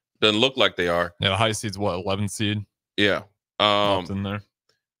doesn't look like they are. Yeah, the high seed's what, 11 seed? Yeah. In there.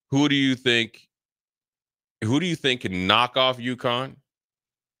 Who do you think can knock off UConn?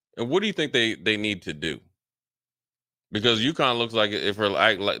 And what do you think they need to do? Because UConn looks like, if we're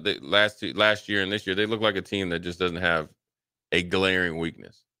like the last year and this year, they look like a team that just doesn't have a glaring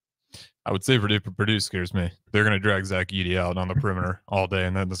weakness. I would say Purdue scares me. They're going to drag Zach Edey out on the perimeter all day,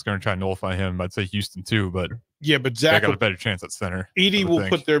 and then it's going to try to nullify him. I'd say Houston too, but Zach got a better chance at center. Edey will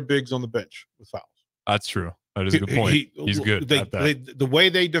put their bigs on the bench with fouls. That's true. That is a good point. He's good at that. The way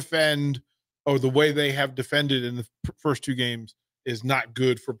they defend, or the way they have defended in the first two games, is not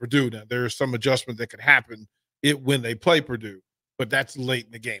good for Purdue. Now, there is some adjustment that could happen when they play Purdue, but that's late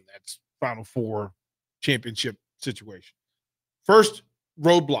in the game. That's Final Four championship situation. First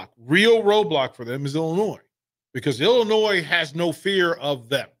real roadblock for them is Illinois, because Illinois has no fear of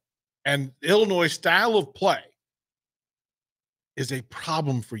them. And Illinois' style of play is a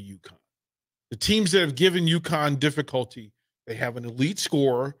problem for UConn. The teams that have given UConn difficulty, they have an elite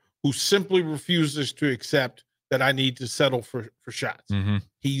scorer who simply refuses to accept that I need to settle for shots. Mm-hmm.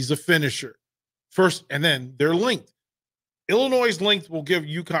 He's a finisher. First, and then their length. Illinois' length will give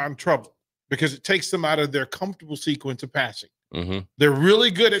UConn trouble because it takes them out of their comfortable sequence of passing. Mm-hmm. They're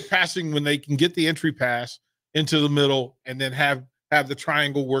really good at passing when they can get the entry pass into the middle and then have the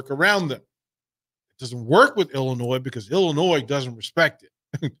triangle work around them. It doesn't work with Illinois because Illinois doesn't respect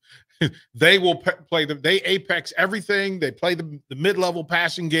it. They will play them. They apex everything. They play the mid-level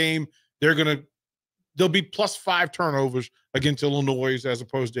passing game. There'll be +5 turnovers against Illinois as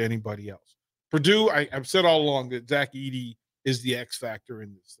opposed to anybody else. Purdue, I've said all along that Zach Edey is the X factor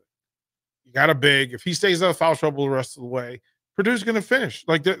in this thing. You got a big. If he stays out of foul trouble the rest of the way, Purdue's going to finish.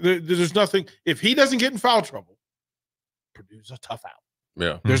 Like there's nothing. If he doesn't get in foul trouble, Purdue's a tough out.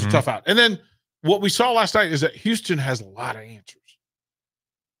 Yeah, there's a tough out. And then what we saw last night is that Houston has a lot of answers.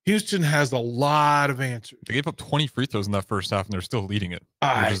 Houston has a lot of answers. They gave up 20 free throws in that first half, and they're still leading it,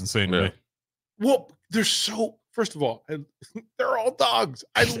 which is insane to me. Well, first of all, they're all dogs.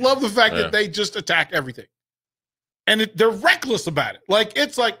 I love the fact that they just attack everything. And they're reckless about it. Like,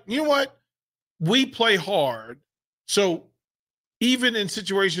 it's like, you know what? We play hard. So even in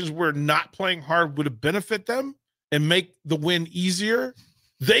situations where not playing hard would have benefit them and make the win easier,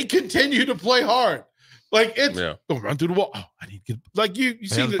 they continue to play hard. Like, it's don't run through the wall. Oh, I need to get like you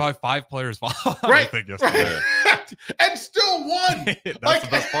see the five players right, I think yesterday. Right. And still won. That's the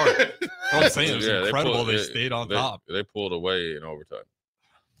best part. What I'm saying is incredible. They stayed on top. They pulled away in overtime.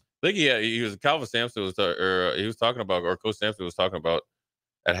 I think he was Calvin Sampson was talking about, or Coach Sampson was talking about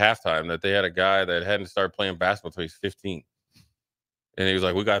at halftime that they had a guy that hadn't started playing basketball until he's 15, and he was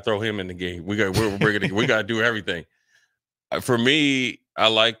like, "We got to throw him in the game. We got to do everything." For me, I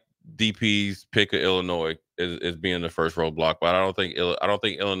like DP's pick of Illinois as being the first roadblock, but I don't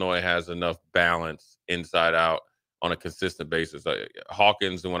think Illinois has enough balance inside out on a consistent basis.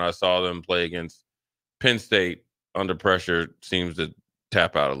 Hawkins, when I saw them play against Penn State under pressure, seems to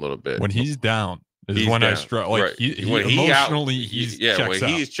tap out a little bit. When he's down is when I struggle. Like, right. when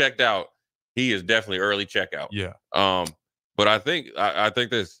he's checked out, he is definitely early checkout. Yeah. But I think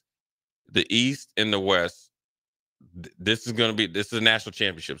the East and the West, this is a national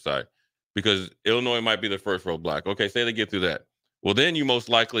championship side, because Illinois might be the first roadblock. Okay, say they get through that. Well, then you most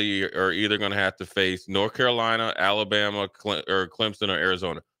likely are either going to have to face North Carolina, Alabama, or Clemson, or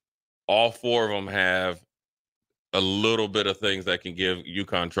Arizona. All four of them have a little bit of things that can give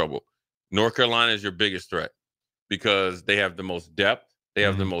UConn trouble. North Carolina is your biggest threat because they have the most depth, they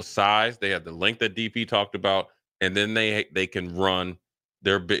have the most size, they have the length that DP talked about, and then they can run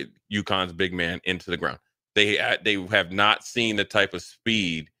their UConn's big man into the ground. They have not seen the type of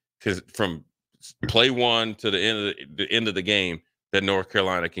speed, because from play one to the end of the game, that North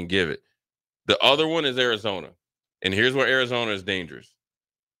Carolina can give it. The other one is Arizona, and here's where Arizona is dangerous.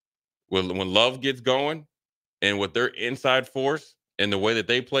 When Love gets going, and with their inside force and the way that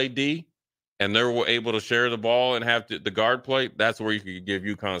they play D, and they're able to share the ball and have the guard play, that's where you could give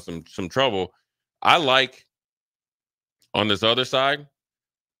UConn some trouble. I like, on this other side,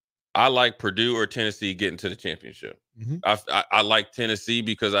 I like Purdue or Tennessee getting to the championship. I like Tennessee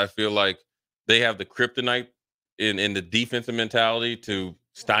because I feel like they have the kryptonite in the defensive mentality to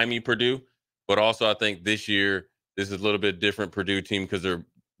stymie Purdue. But also, I think this year this is a little bit different Purdue team because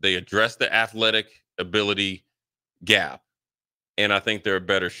they address the athletic ability gap, and I think they're a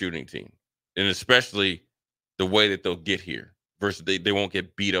better shooting team, and especially the way that they'll get here versus they won't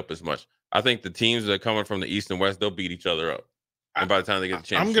get beat up as much. I think the teams that are coming from the East and West, they'll beat each other up. And by the time they get the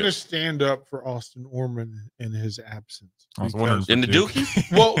championship, I'm going to stand up for Austin Orman in his absence. In the Dookie?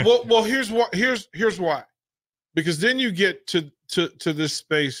 well, here's why. Because then you get to this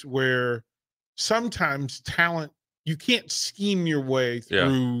space where sometimes talent, you can't scheme your way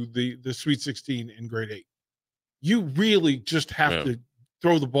through the Sweet 16 in grade 8. You really just have to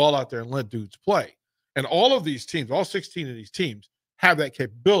throw the ball out there and let dudes play. And all of these teams, all 16 of these teams have that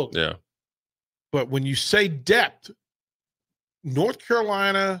capability. Yeah. But when you say depth, North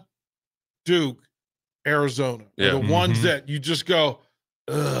Carolina, Duke, Arizona are the ones that you just go,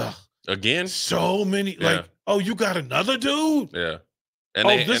 ugh. Again? So many. Like, oh, you got another dude? Yeah.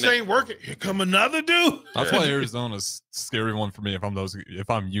 This ain't working. Here come another dude. That's why Arizona's a scary one for me if I'm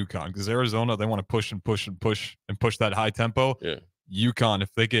UConn, because Arizona, they want to push and push and push and push that high tempo. Yeah. UConn,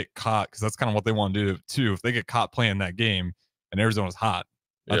 if they get caught, because that's kind of what they want to do too. If they get caught playing that game and Arizona's hot,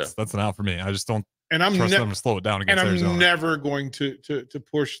 that's an out for me. I just don't trust them to slow it down against Arizona. And I'm never going to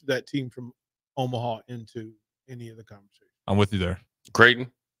push that team from Omaha into any of the conversation. I'm with you there.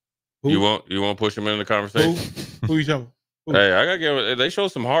 Creighton, you won't push them into the conversation? Who you talking? Who? Hey, I gotta give. They show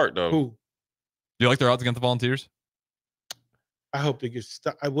some heart though. Who? Do you like their odds against the Volunteers? I hope they get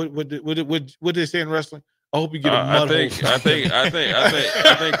stuck. What did they say in wrestling? I hope you get a mud I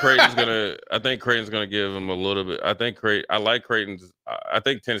think Creighton's gonna give them a little bit. I like Creighton's. I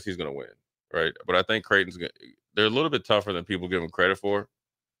think Tennessee's gonna win, right? But I think they're a little bit tougher than people give them credit for.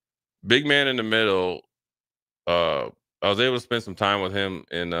 Big man in the middle. I was able to spend some time with him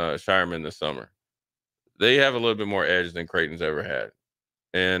in Shireman this summer. They have a little bit more edge than Creighton's ever had,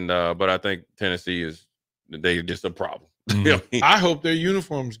 and but I think Tennessee they're just a problem. I hope their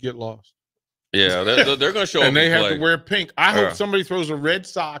uniforms get lost. Yeah, they're going to show up and they have play. to wear pink. I hope somebody throws a red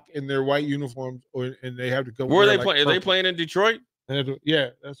sock in their white uniforms, and they have to go. Where are they playing? Are they playing in Detroit? Yeah,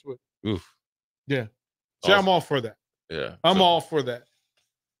 that's what. Oof. Yeah. See, I'm all for that. Yeah, I'm all for that.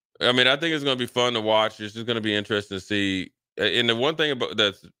 I mean, I think it's going to be fun to watch. It's just going to be interesting to see. And the one thing about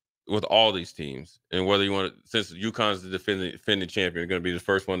that's with all these teams, and whether you want to, since UConn's the defending champion, going to be the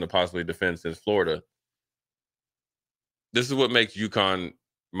first one to possibly defend since Florida. This is what makes UConn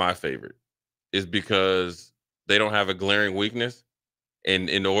my favorite. Is because they don't have a glaring weakness, and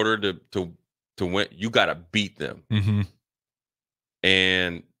in order to win, you got to beat them. Mm-hmm.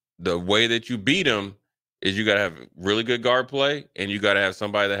 And the way that you beat them is you got to have really good guard play, and you got to have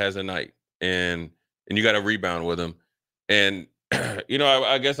somebody that has a night, and you got to rebound with them. And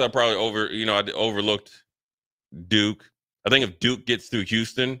I guess I probably overlooked Duke. I think if Duke gets through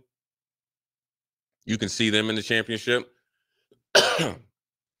Houston, you can see them in the championship.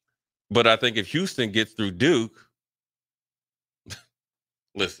 But I think if Houston gets through Duke,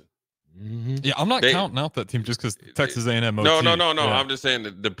 listen. Yeah, I'm not counting out that team just because Texas A&M. No. Yeah. I'm just saying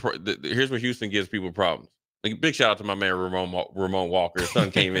that here's where Houston gives people problems. Like, big shout out to my man Ramon Walker. His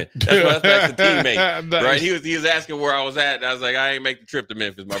son came in. That's a teammate, Nice. right? He was asking where I was at, and I was like, I ain't make the trip to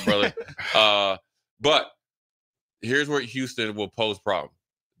Memphis, my brother. But here's where Houston will pose problems.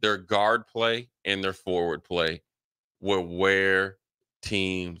 Their guard play and their forward play will wear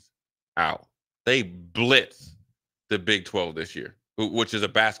teams out. They blitz the Big 12 this year, which is a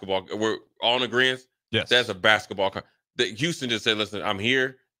basketball. We're all in agreement. Yes, that's a basketball. Houston just said, "Listen, I'm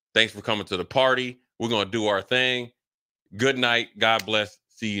here. Thanks for coming to the party. We're gonna do our thing. Good night. God bless.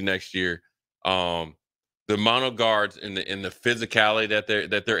 See you next year." The mono guards and the physicality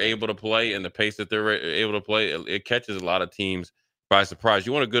that they're able to play and the pace that they're able to play, it catches a lot of teams by surprise.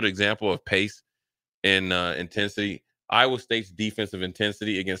 You want a good example of pace and intensity? Iowa State's defensive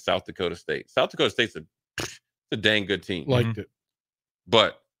intensity against South Dakota State. South Dakota State's a dang good team. Liked it.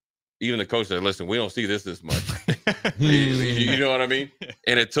 But even the coach said, listen, we don't see this much. You know what I mean?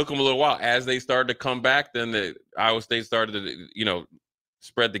 And it took them a little while. As they started to come back, then the Iowa State started to,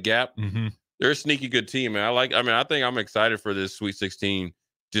 spread the gap. Mm-hmm. They're a sneaky good team, man. I think I'm excited for this Sweet 16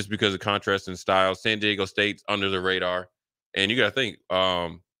 just because of contrast in style. San Diego State's under the radar. And you got to think,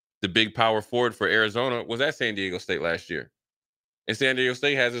 the big power forward for Arizona was at San Diego State last year. And San Diego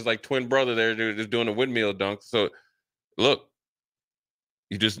State has his twin brother there just doing a windmill dunk. So look,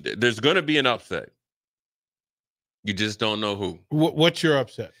 there's going to be an upset. You just don't know who. What's your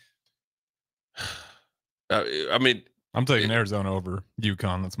upset? I mean, I'm taking Arizona over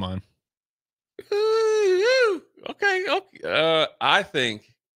UConn. That's mine. Okay. I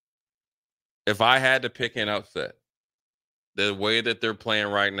think if I had to pick an upset, the way that they're playing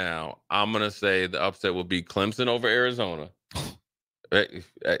right now, I'm going to say the upset will be Clemson over Arizona.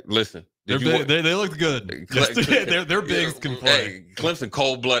 Listen. They look good. Their bigs can play. Hey, Clemson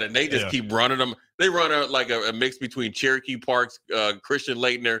cold-blooded. And they just keep running them. They run like a mix between Cherokee Parks, Christian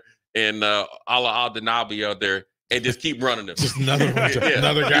Leitner, and Ala Aldanabi out there, and just keep running them. Just another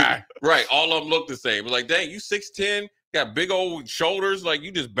guy. Right. All of them look the same. Like, dang, you 6'10", got big old shoulders. Like,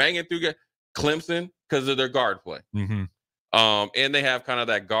 you just banging through Clemson because of their guard play. Mm-hmm. And they have kind of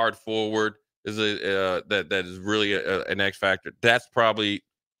that guard forward that is really an X factor. That's probably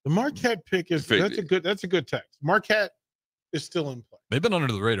the Marquette pick that's a good text. Marquette is still in play. They've been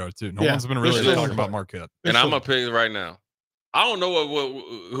under the radar too. No one's been really talking about Marquette. And I'm gonna pick right now. I don't know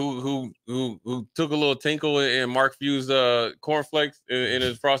who took a little tinkle in Mark Few's cornflakes in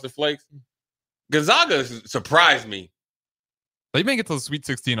his Frosted Flakes. Gonzaga surprised me. They make it to the Sweet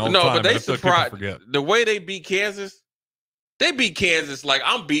 16 all the time. No, but they surprised. The way they beat Kansas, they beat Kansas like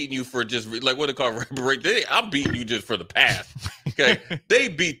I'm beating you for just like what they call I'm beating you just for the pass. Okay, they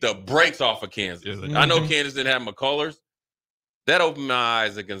beat the brakes off of Kansas. I know Kansas didn't have McCullers. That opened my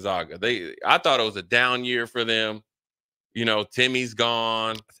eyes at Gonzaga. I thought it was a down year for them. You know, Timmy's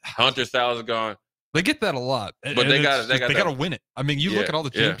gone, Hunter Sal's gone. They get that a lot, but they got to win it. I mean, you look at all the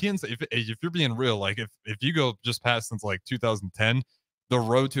champions. If you're being real, like if you go just past since like 2010, the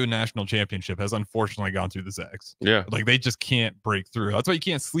road to a national championship has unfortunately gone through the Zags. Yeah, like they just can't break through. That's why you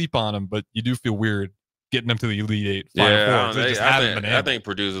can't sleep on them, but you do feel weird getting them to the Elite Eight. I think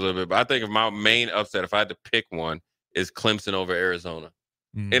Purdue's a little bit, but I think if my main upset, if I had to pick one, is Clemson over Arizona,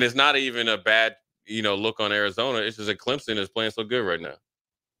 and it's not even a bad look on Arizona. It's just that Clemson is playing so good right now.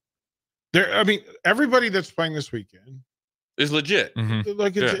 Everybody that's playing this weekend is legit. Mm-hmm.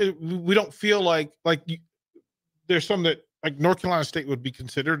 Like we don't feel like there's some that like North Carolina State would be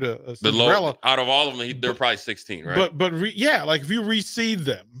considered a Cinderella. Out of all of them, they're probably 16, right? But like if you reseed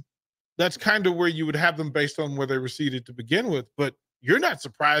them, that's kind of where you would have them based on where they were seeded to begin with. But you're not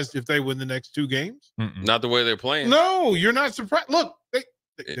surprised if they win the next two games. Not the way they're playing. No, you're not surprised. Look,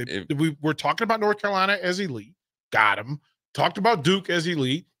 we were talking about North Carolina as elite, got them. Talked about Duke as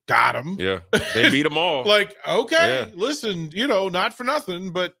elite, got them. Yeah, they beat them all. Like, okay, listen, not for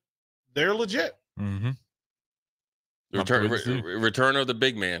nothing, but they're legit. Mm-hmm. Return of the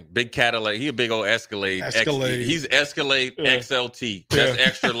big man, big Cadillac. He a big old Escalade. He's Escalade XLT. That's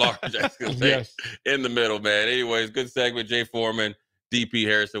extra large Escalade in the middle, man. Anyways, good segment. Jay Foreman, DP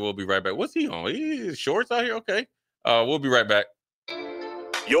Harrison. We'll be right back. What's he on? He shorts out here? Okay. We'll be right back.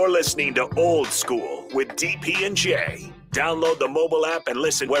 You're listening to Old School with DP and J. Download the mobile app and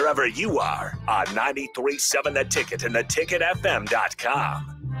listen wherever you are on 93.7 The Ticket and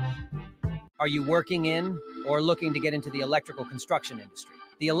theticketfm.com. Are you working in or looking to get into the electrical construction industry?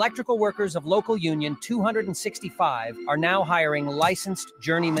 The Electrical Workers of Local Union 265 are now hiring licensed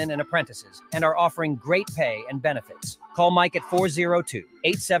journeymen and apprentices and are offering great pay and benefits. Call Mike at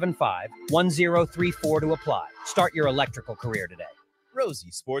 402-875-1034 to apply. Start your electrical career today.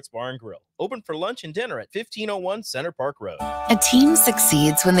 Rosie Sports Bar and Grill, open for lunch and dinner at 1501 Center Park Road. A team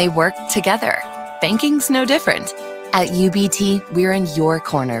succeeds when they work together. Banking's no different. At UBT, we're in your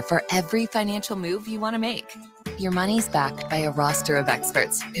corner for every financial move you want to make. Your money's backed by a roster of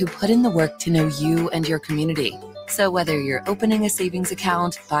experts who put in the work to know you and your community. So whether you're opening a savings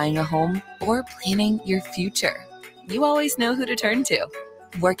account, buying a home, or planning your future, you always know who to turn to.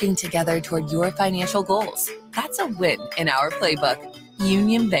 Working together toward your financial goals. That's a win in our playbook.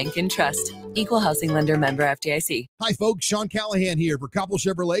 Union Bank and Trust. Equal housing lender, member FDIC. Hi, folks. Sean Callahan here for Koppel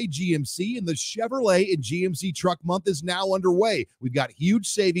Chevrolet GMC, and the Chevrolet and GMC Truck Month is now underway. We've got huge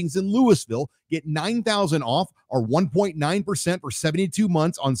savings in Louisville. Get $9,000 off or 1.9% for 72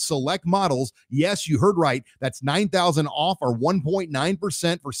 months on select models. Yes, you heard right. That's $9,000 off or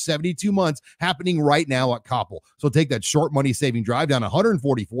 1.9% for 72 months happening right now at Koppel. So take that short money saving drive down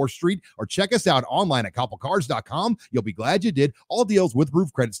 144th Street or check us out online at koppelcars.com. You'll be glad you did. All deals with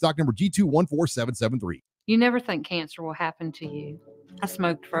roof credit. Stock number G214773. You never think cancer will happen to you. I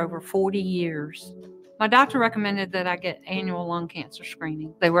smoked for over 40 years. My doctor recommended that I get annual lung cancer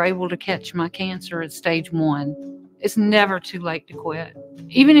screening. They were able to catch my cancer at stage 1. It's never too late to quit.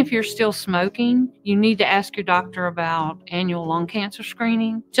 Even if you're still smoking, you need to ask your doctor about annual lung cancer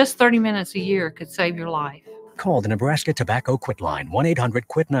screening. Just 30 minutes a year could save your life. Call the Nebraska Tobacco Quit Line,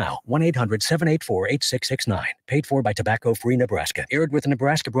 1-800-QUIT-NOW, 1-800-784-8669. Paid for by Tobacco Free Nebraska. Aired with the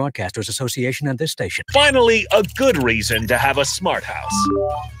Nebraska Broadcasters Association and this station. Finally, a good reason to have a smart house.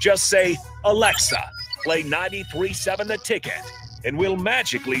 Just say, Alexa, play 93.7 The Ticket, and we'll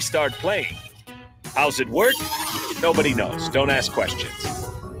magically start playing. How's it work? Nobody knows. Don't ask questions.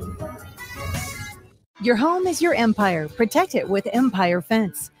 Your home is your empire. Protect it with Empire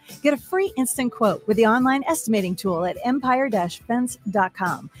Fence. Get a free instant quote with the online estimating tool at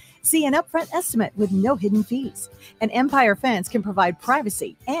empire-fence.com. See an upfront estimate with no hidden fees. An Empire Fence can provide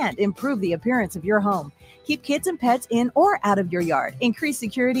privacy and improve the appearance of your home. Keep kids and pets in or out of your yard. Increase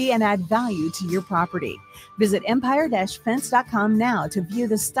security and add value to your property. Visit empire-fence.com now to view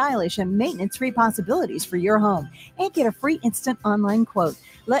the stylish and maintenance-free possibilities for your home and get a free instant online quote.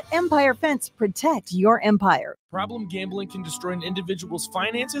 Let Empire Fence protect your empire. Problem gambling can destroy an individual's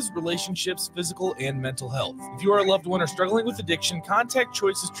finances, relationships, physical, and mental health. If you are a loved one or struggling with addiction, contact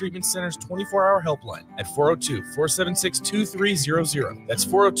Choices Treatment Center's 24-hour helpline at 402-476-2300. That's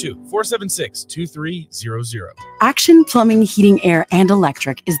 402-476-2300. Action Plumbing, Heating, Air, and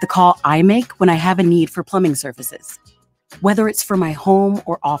Electric is the call I make when I have a need for plumbing services. Whether it's for my home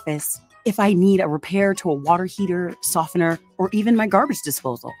or office, if I need a repair to a water heater, softener, or even my garbage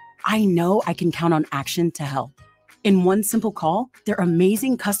disposal, I know I can count on Action to help. In one simple call, their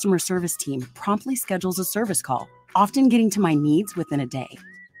amazing customer service team promptly schedules a service call, often getting to my needs within a day.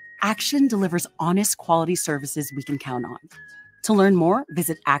 Action delivers honest, quality services we can count on. To learn more,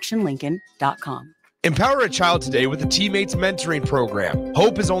 visit actionlincoln.com. Empower a child today with the Teammates Mentoring Program.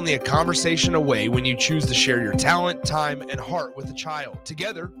 Hope is only a conversation away when you choose to share your talent, time, and heart with a child.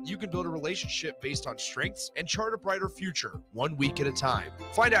 Together, you can build a relationship based on strengths and chart a brighter future, 1 week at a time.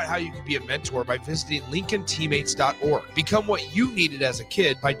 Find out how you can be a mentor by visiting LincolnTeammates.org. Become what you needed as a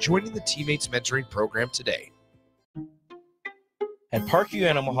kid by joining the Teammates Mentoring Program today. At Parkview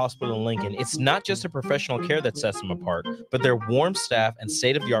Animal Hospital in Lincoln, it's not just a professional care that sets them apart, but their warm staff and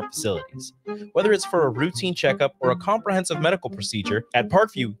state-of-the-art facilities. Whether it's for a routine checkup or a comprehensive medical procedure, at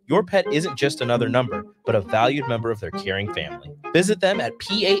Parkview, your pet isn't just another number, but a valued member of their caring family. Visit them at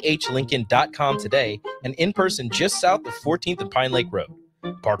PAHLincoln.com today and in person just south of 14th and Pine Lake Road.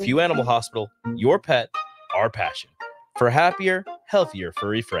 Parkview Animal Hospital, your pet, our passion. For happier, healthier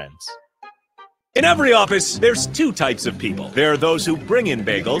furry friends. In every office, there's two types of people. There are those who bring in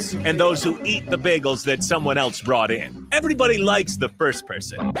bagels and those who eat the bagels that someone else brought in. Everybody likes the first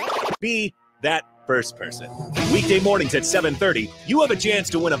person. Be that first person. Weekday mornings at 7:30, you have a chance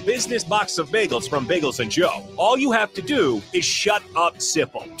to win a business box of bagels from Bagels & Joe. All you have to do is shut up,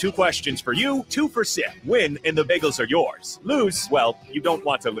 Sipple. 2 questions for you, 2 for Sip. Win, and the bagels are yours. Lose, well, you don't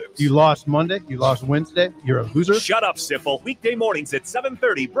want to lose. You lost Monday, you lost Wednesday, you're a loser. Shut up, Sipple. Weekday mornings at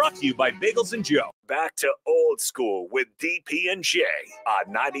 7:30, brought to you by Bagels & Joe. Back to old school with DP and J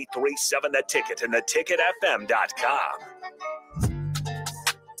on 93.7 The Ticket and theticketfm.com.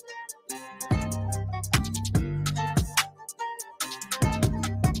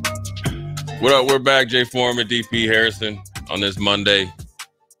 What up? We're back. Jay Foreman, DP Harrison on this Monday,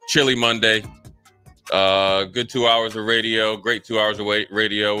 chilly Monday. Good 2 hours of radio. Great 2 hours of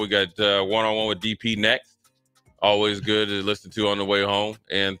radio. We got one-on-one with DP next. Always good to listen to on the way home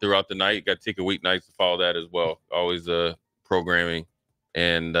and throughout the night. Got Ticket Weeknights to follow that as well. Always programming.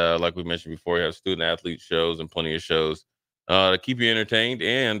 And like we mentioned before, you have student-athlete shows and plenty of shows to keep you entertained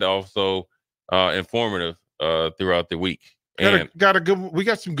and also informative throughout the week. Got a good. We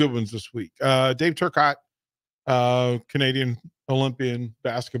got some good ones this week. Dave Turcotte, Canadian Olympian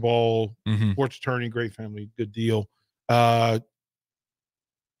basketball, sports attorney, great family, good deal. We're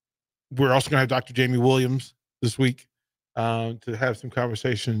also going to have Dr. Jamie Williams this week to have some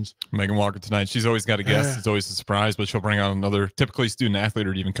conversations. Megan Walker tonight. She's always got a guest. It's always a surprise, but she'll bring on another typically student athlete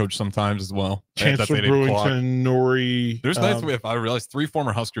or even coach sometimes as well. Chancellor Brewington, Nori. There's nights we have, I realized, 3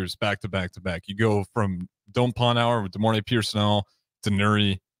 former Huskers back to back to back. You go from Dome Pond Hour with DeMornay Pearsonell to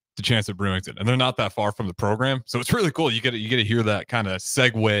Nuri to Chancellor Brewington, and they're not that far from the program. So it's really cool. You get to hear that kind of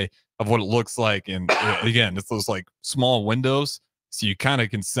segue of what it looks like. And again, it's those like small windows. So you kind of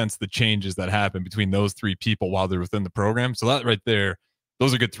can sense the changes that happen between those 3 people while they're within the program. So that right there,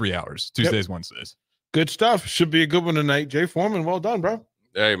 those are good 3 hours, Tuesdays, Wednesdays. Good stuff. Should be a good one tonight. Jay Foreman, well done, bro.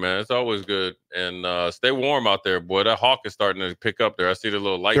 Hey, man, it's always good. And stay warm out there, boy. That hawk is starting to pick up there. I see the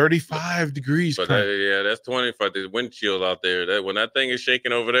little light. 35 degrees. But yeah, that's 25. There's wind chills out there. When that thing is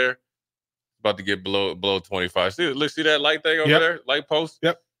shaking over there, about to get below 25. See that light thing over there? Light post?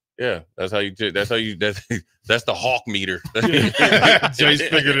 Yep. Yeah, that's the hawk meter. Jay's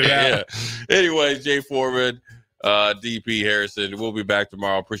figured it out. Yeah. Anyways, Jay Foreman, DP Harrison. We'll be back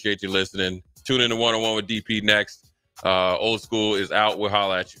tomorrow. Appreciate you listening. Tune in to One-on-One with DP next. Old School is out. We'll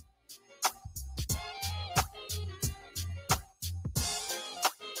holler at you.